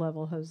personal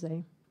level,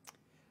 Jose?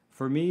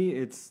 For me,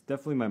 it's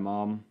definitely my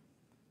mom.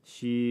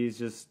 She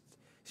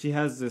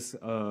has this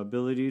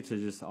ability to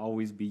just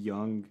always be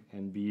young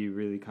and be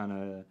really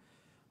kind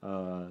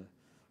of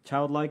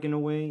childlike in a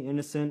way,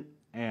 innocent.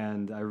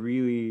 And I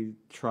really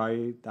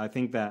try. I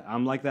think that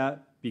I'm like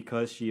that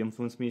because she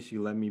influenced me. She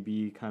let me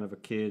be kind of a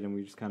kid, and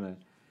we just kind of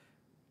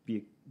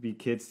be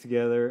kids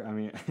together. I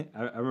mean,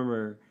 I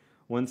remember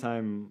one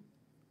time,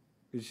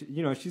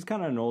 you know, she's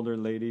kind of an older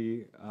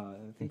lady.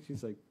 I think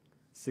she's like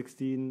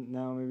 16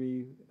 now,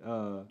 maybe.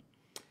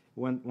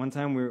 One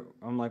time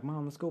I'm like,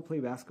 Mom, let's go play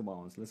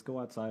basketball. Let's go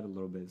outside a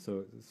little bit.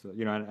 So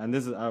you know, and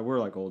this is we're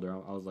like older.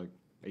 I was like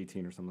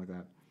 18 or something like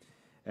that.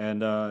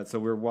 And so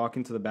we're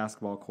walking to the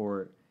basketball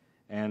court,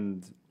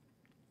 and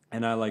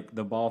I like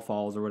the ball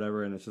falls or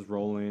whatever, and it's just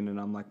rolling, and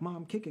I'm like,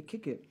 Mom, kick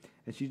it.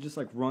 And she just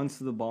like runs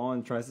to the ball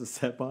and tries to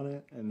step on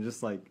it, and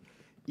just like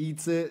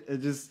eats it.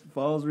 It just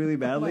falls really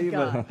badly.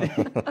 God.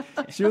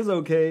 But she was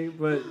okay.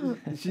 But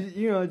she,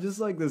 just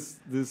like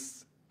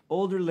this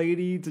older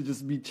lady to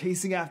just be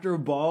chasing after a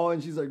ball,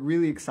 and she's like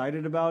really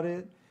excited about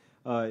it.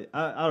 I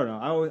don't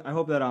know. I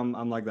hope that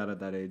I'm like that at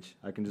that age.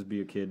 I can just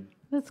be a kid.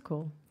 That's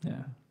cool.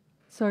 Yeah.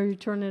 So are you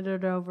turning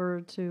it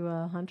over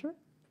to Hunter?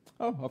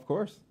 Oh, of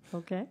course.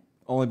 Okay.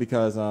 Only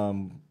because I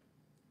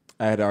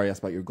had already asked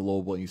about your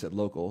global, and you said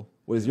local.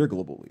 What is your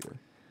global leader?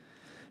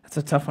 That's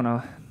a tough one.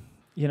 I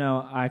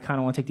kind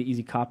of want to take the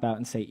easy cop out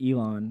and say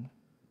Elon,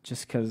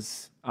 just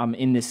because I'm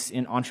in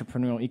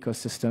entrepreneurial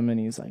ecosystem, and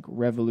he's like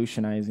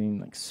revolutionizing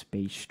like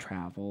space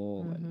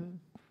travel and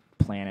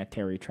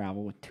planetary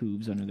travel with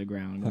tubes under the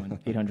ground going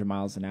 800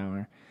 miles an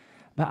hour.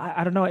 But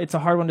I don't know. It's a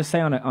hard one to say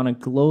on a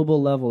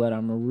global level that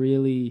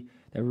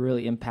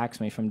really impacts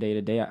me from day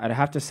to day. I'd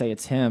have to say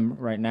it's him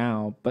right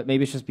now, but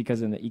maybe it's just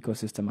because in the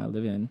ecosystem I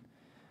live in.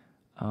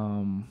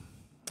 I'm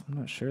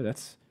not sure.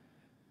 That's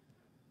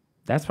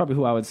probably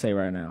who I would say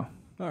right now.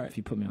 All right. If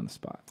you put me on the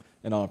spot.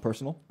 And on a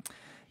personal?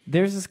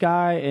 There's this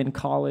guy in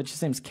college.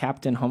 His name's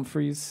Captain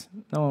Humphreys.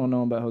 No one will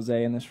know about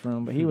Jose in this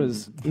room, but he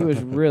was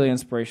really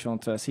inspirational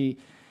to us.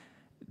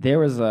 There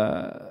was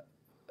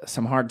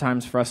some hard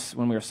times for us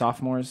when we were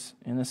sophomores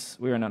in this.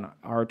 We were in an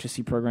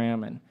ROTC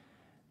program, and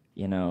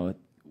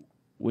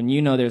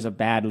when there's a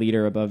bad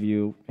leader above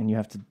you and you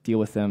have to deal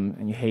with them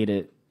and you hate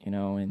it,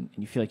 and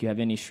you feel like you have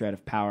any shred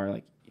of power,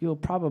 like you'll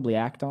probably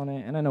act on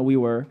it. And I know we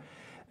were.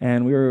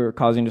 And we were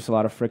causing just a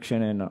lot of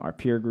friction in our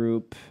peer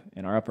group,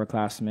 in our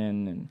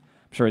upperclassmen, and I'm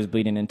sure it was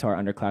bleeding into our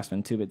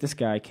underclassmen too. But this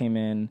guy came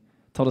in,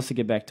 told us to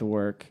get back to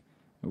work,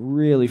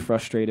 really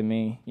frustrated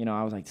me.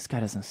 I was like, this guy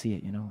doesn't see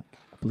it, like,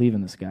 I believe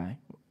in this guy.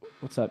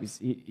 What's up?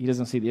 He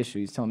doesn't see the issue.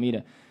 He's telling me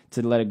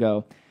to let it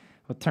go.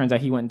 Well, it turns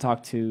out he went and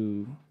talked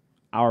to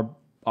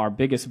our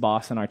biggest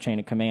boss in our chain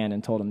of command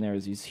and told him there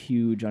was these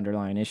huge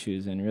underlying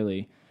issues, and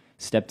really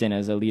stepped in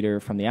as a leader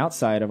from the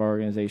outside of our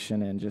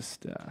organization, and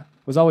just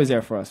was always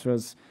there for us. It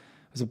was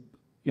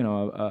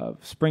a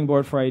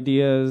springboard for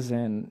ideas,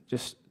 and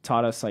just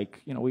taught us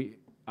we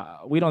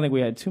don't think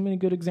we had too many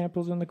good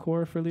examples in the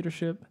Corps for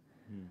leadership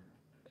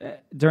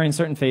during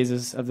certain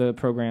phases of the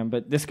program,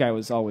 but this guy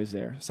was always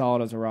there,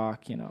 solid as a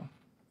rock, And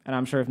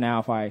I'm sure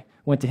if I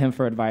went to him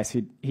for advice,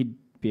 he'd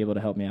be able to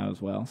help me out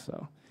as well.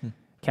 So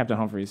Captain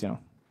Humphreys,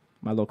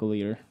 my local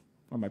leader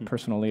or my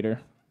personal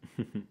leader.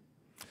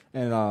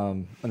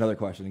 And another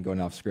question,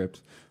 going off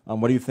script.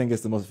 What do you think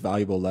is the most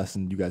valuable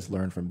lesson you guys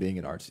learned from being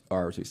in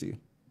ROTC?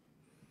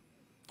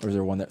 Or is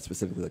there one that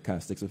specifically that kind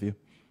of sticks with you?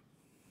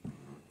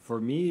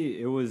 For me,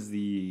 it was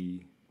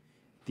the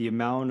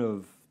amount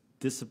of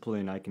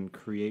discipline I can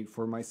create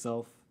for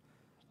myself.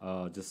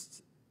 I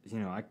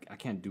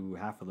can't do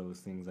half of those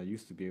things I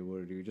used to be able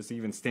to do. Just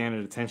even stand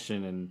at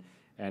attention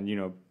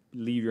and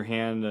leave your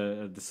hand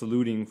the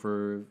saluting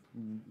for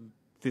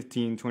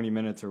 15, 20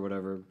 minutes or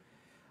whatever.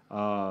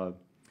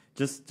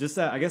 Just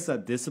that, I guess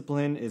that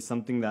discipline is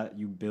something that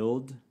you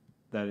build,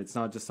 that it's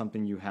not just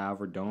something you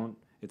have or don't.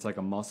 It's like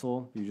a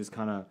muscle. You just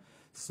kind of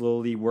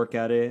slowly work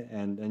at it,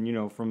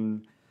 and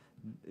from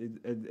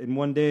in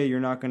one day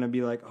you're not going to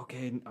be like,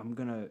 okay, I'm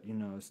going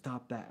to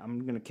stop that.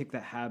 I'm going to kick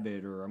that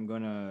habit, or I'm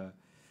going to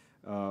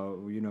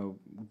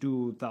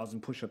do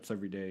 1,000 push-ups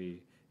every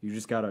day. You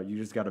just got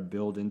to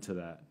build into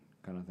that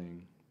kind of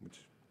thing, which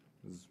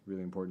is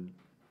really important.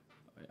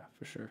 Oh, yeah,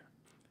 for sure.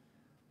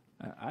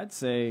 I'd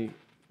say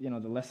the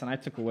lesson I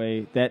took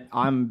away that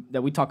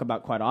we talk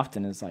about quite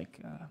often is I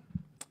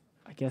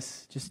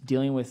guess just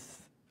dealing with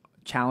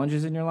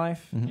challenges in your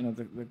life.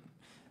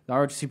 The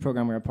ROTC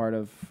program we're a part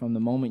of, from the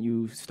moment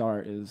you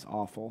start, is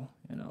awful.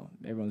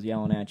 Everyone's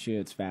yelling at you.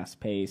 It's fast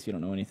paced. You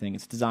don't know anything.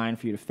 It's designed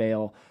for you to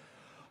fail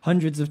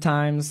hundreds of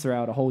times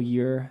throughout a whole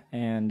year.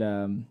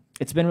 And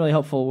it's been really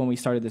helpful when we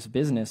started this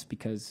business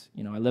because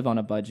I live on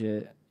a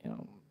budget.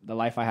 The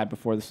life I had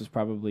before this was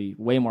probably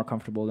way more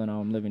comfortable than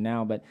I'm living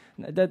now, but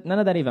none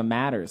of that even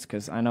matters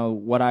because I know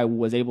what I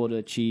was able to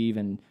achieve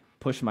and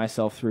push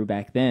myself through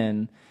back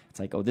then. It's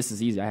like, oh, this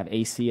is easy. I have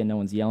AC and no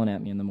one's yelling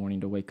at me in the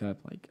morning to wake up.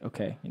 Like,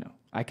 okay,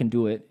 I can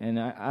do it. And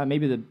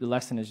maybe the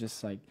lesson is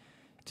just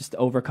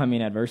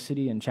overcoming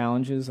adversity and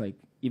challenges, like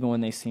even when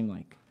they seem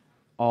like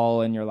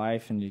all in your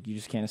life and you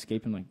just can't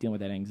escape them, like dealing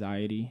with that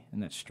anxiety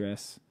and that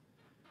stress.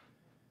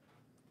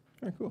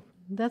 Very cool.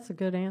 That's a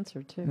good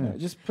answer, too. Yeah, it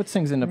just puts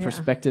things into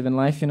perspective in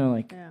life.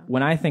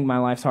 When I think my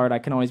life's hard, I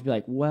can always be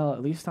like, well,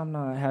 at least I'm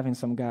not having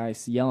some guy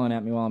yelling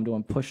at me while I'm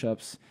doing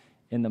push-ups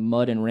in the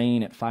mud and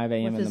rain at 5 a.m.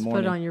 in the morning. With his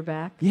foot on your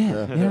back?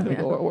 Yeah.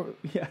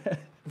 Yeah,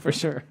 for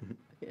sure.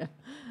 Yeah.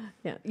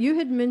 You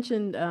had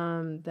mentioned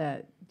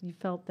that you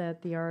felt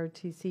that the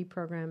ROTC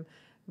program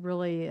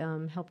really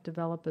helped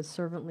develop a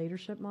servant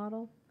leadership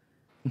model.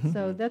 Mm-hmm.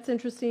 So that's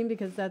interesting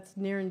because that's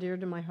near and dear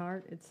to my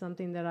heart. It's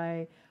something that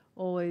I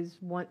always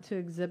want to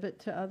exhibit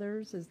to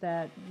others, is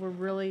that we're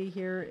really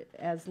here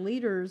as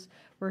leaders.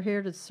 We're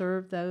here to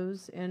serve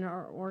those in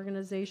our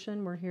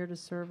organization. We're here to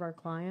serve our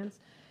clients.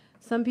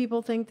 Some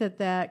people think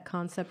that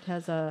concept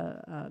has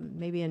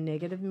maybe a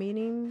negative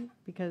meaning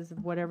because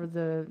of whatever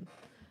the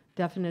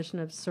definition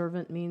of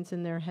servant means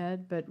in their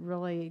head, but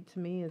really, to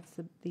me, it's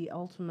the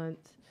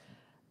ultimate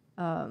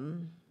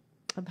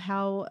of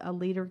how a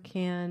leader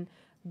can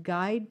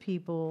guide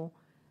people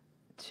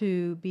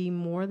to be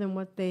more than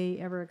what they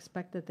ever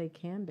expect that they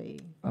can be.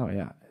 Oh,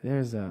 yeah.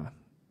 There's do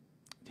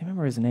you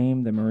remember his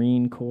name? The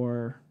Marine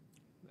Corps.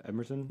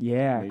 Emerson?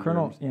 Yeah, Major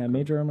Colonel. Emerson? Yeah,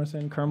 Major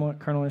Emerson, Colonel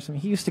Emerson.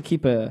 He used to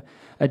keep a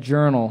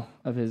journal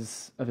of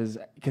his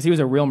because he was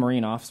a real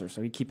Marine officer,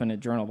 so he'd keep in a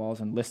journal of all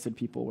his enlisted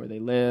people, where they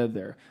live,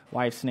 their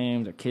wife's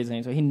names, their kids'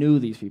 names. So he knew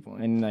these people,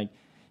 and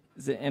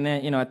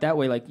then at that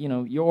way,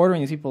 you're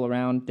ordering these people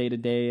around day to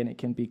day, and it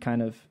can be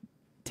kind of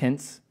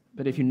tense.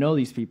 But if you know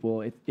these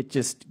people, it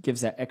just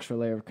gives that extra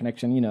layer of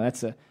connection. I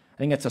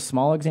think that's a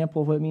small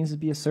example of what it means to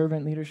be a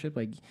servant leadership.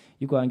 Like,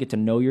 you go out and get to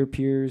know your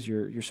peers,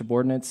 your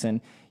subordinates,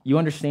 and you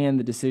understand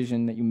the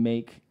decision that you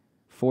make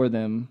for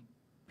them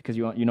because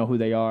you know who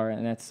they are,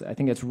 and I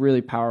think that's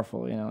really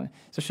powerful.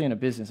 Especially in a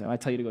business. I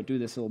tell you to go do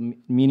this little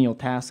menial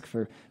task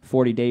for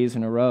 40 days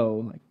in a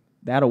row, like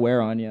that'll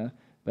wear on you.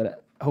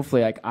 But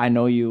hopefully, I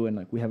know you,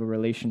 and we have a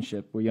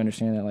relationship where you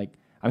understand that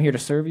I'm here to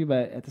serve you,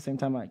 but at the same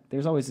time,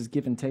 there's always this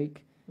give and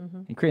take.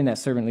 Mm-hmm. And creating that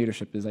servant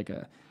leadership is I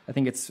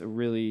think it's a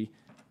really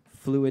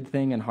fluid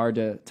thing and hard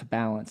to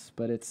balance,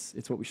 but it's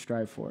what we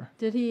strive for.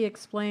 Did he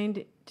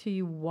explain to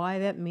you why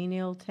that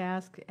menial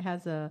task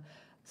has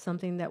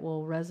something that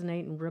will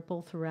resonate and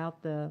ripple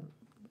throughout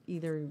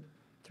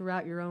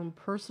throughout your own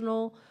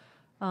personal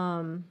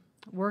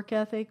work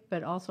ethic,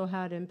 but also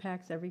how it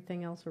impacts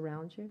everything else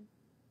around you?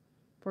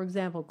 For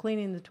example,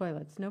 cleaning the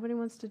toilets. Nobody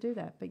wants to do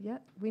that, but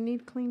yet we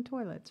need clean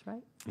toilets,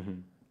 right?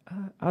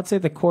 Mm-hmm. I would say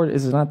the court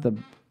is not the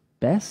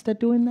best at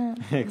doing that.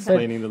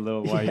 Explaining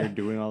why you're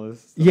doing all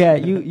this stuff. Yeah,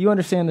 you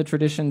understand the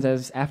traditions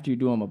as after you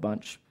do them a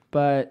bunch.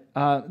 But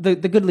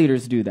the good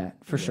leaders do that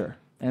for sure.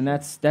 And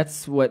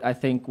that's what I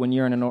think when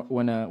you're in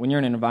when you're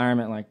in an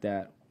environment like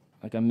that,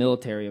 like a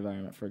military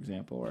environment, for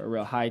example, or a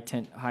real high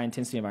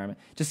intensity environment,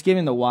 just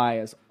giving the why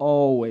is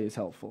always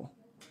helpful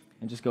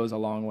and just goes a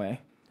long way.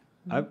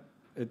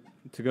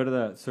 To go to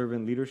that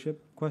servant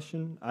leadership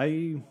question,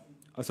 I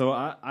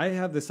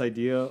have this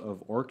idea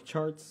of org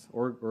charts,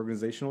 or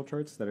organizational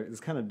charts, that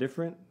is kind of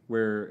different,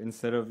 where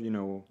instead of,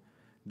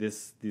 the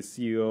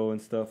CEO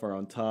and stuff are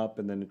on top,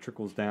 and then it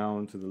trickles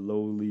down to the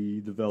lowly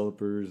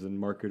developers and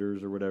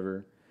marketers or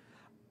whatever.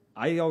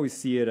 I always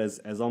see it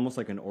as almost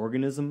like an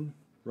organism,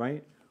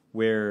 right?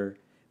 Where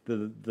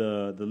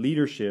the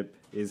leadership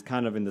is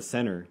kind of in the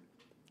center,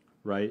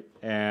 right?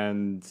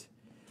 And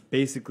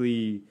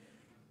basically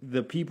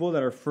the people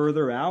that are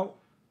further out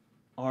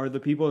are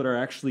the people that are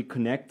actually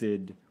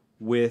connected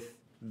with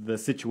the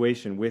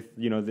situation, with,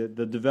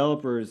 the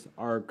developers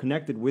are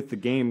connected with the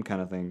game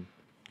kind of thing.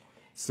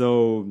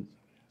 So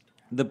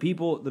the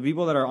people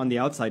that are on the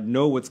outside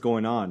know what's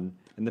going on,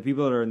 and the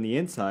people that are on the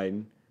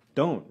inside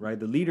don't, right?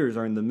 The leaders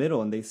are in the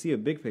middle, and they see a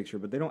big picture,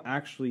 but they don't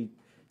actually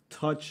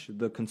touch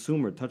the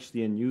consumer, touch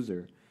the end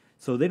user.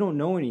 So they don't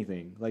know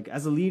anything. Like,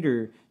 as a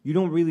leader, you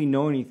don't really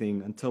know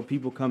anything until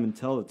people come and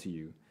tell it to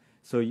you.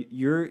 So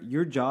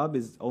your job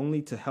is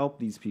only to help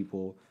these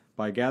people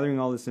by gathering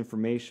all this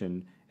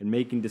information and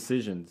making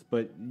decisions.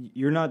 But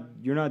you're not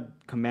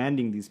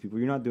commanding these people.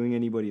 You're not doing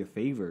anybody a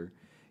favor.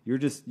 You're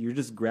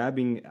just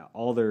grabbing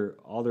all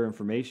their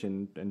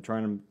information and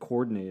trying to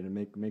coordinate and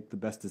make the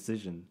best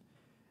decision.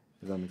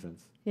 Does that make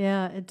sense?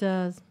 Yeah, it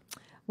does.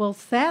 Well,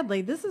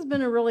 sadly, this has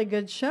been a really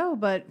good show,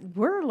 but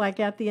we're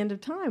at the end of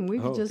time.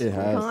 We've just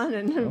gone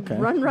and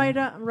run right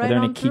on through it all. Are there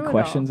any key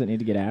questions that need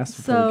to get asked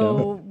before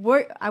we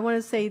go? I want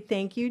to say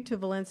thank you to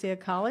Valencia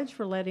College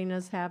for letting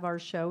us have our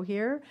show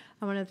here.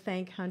 I want to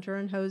thank Hunter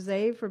and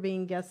Jose for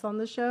being guests on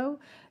the show.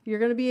 You're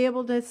going to be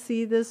able to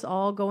see this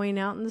all going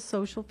out in the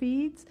social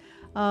feeds.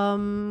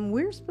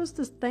 We're supposed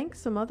to thank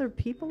some other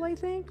people, I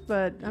think,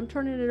 but I'm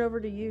turning it over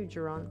to you,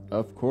 Jaron.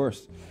 Of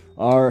course.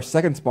 Our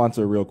second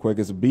sponsor, real quick,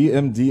 is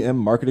BMDM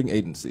Marketing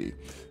Agency.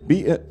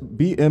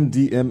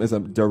 BMDM is a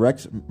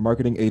direct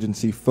marketing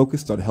agency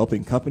focused on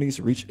helping companies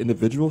reach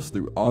individuals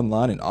through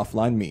online and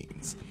offline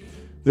means.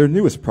 Their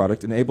newest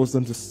product enables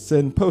them to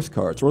send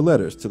postcards or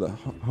letters to the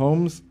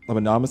homes of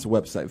anonymous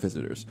website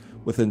visitors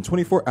within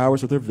 24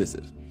 hours of their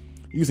visit,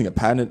 using a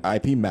patented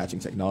IP matching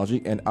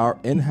technology and our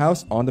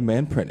in-house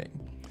on-demand printing.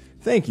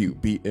 Thank you,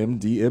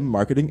 BMDM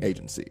Marketing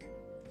Agency.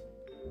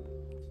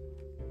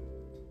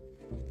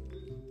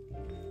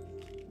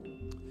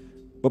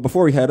 But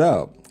before we head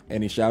out,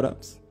 any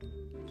shout-outs?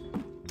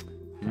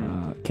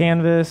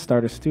 Canvas,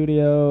 Starter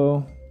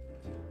Studio,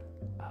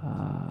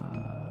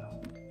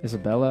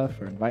 Isabella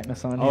for inviting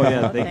us on here. Oh,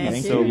 yeah, thank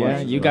you so much. Yeah,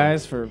 you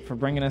guys for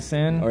bringing us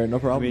in. All right, no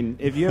problem. I mean,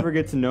 if you ever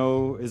get to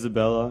know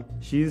Isabella,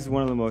 she's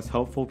one of the most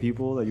helpful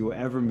people that you will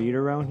ever meet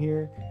around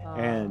here.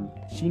 And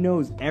she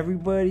knows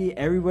everybody.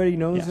 Everybody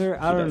knows her.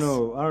 I don't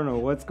know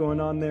what's going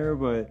on there,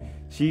 but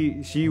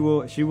she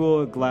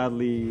will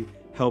gladly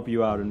help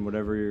you out in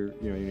whatever you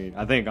need.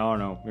 I don't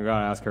know. You're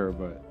gonna ask her,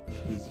 but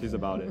she's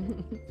about it.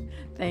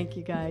 Thank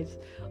you, guys.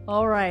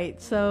 All right,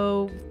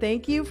 so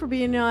thank you for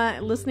being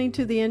listening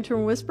to the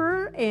Intern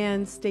Whisperer,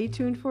 and stay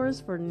tuned for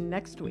us for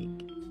next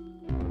week.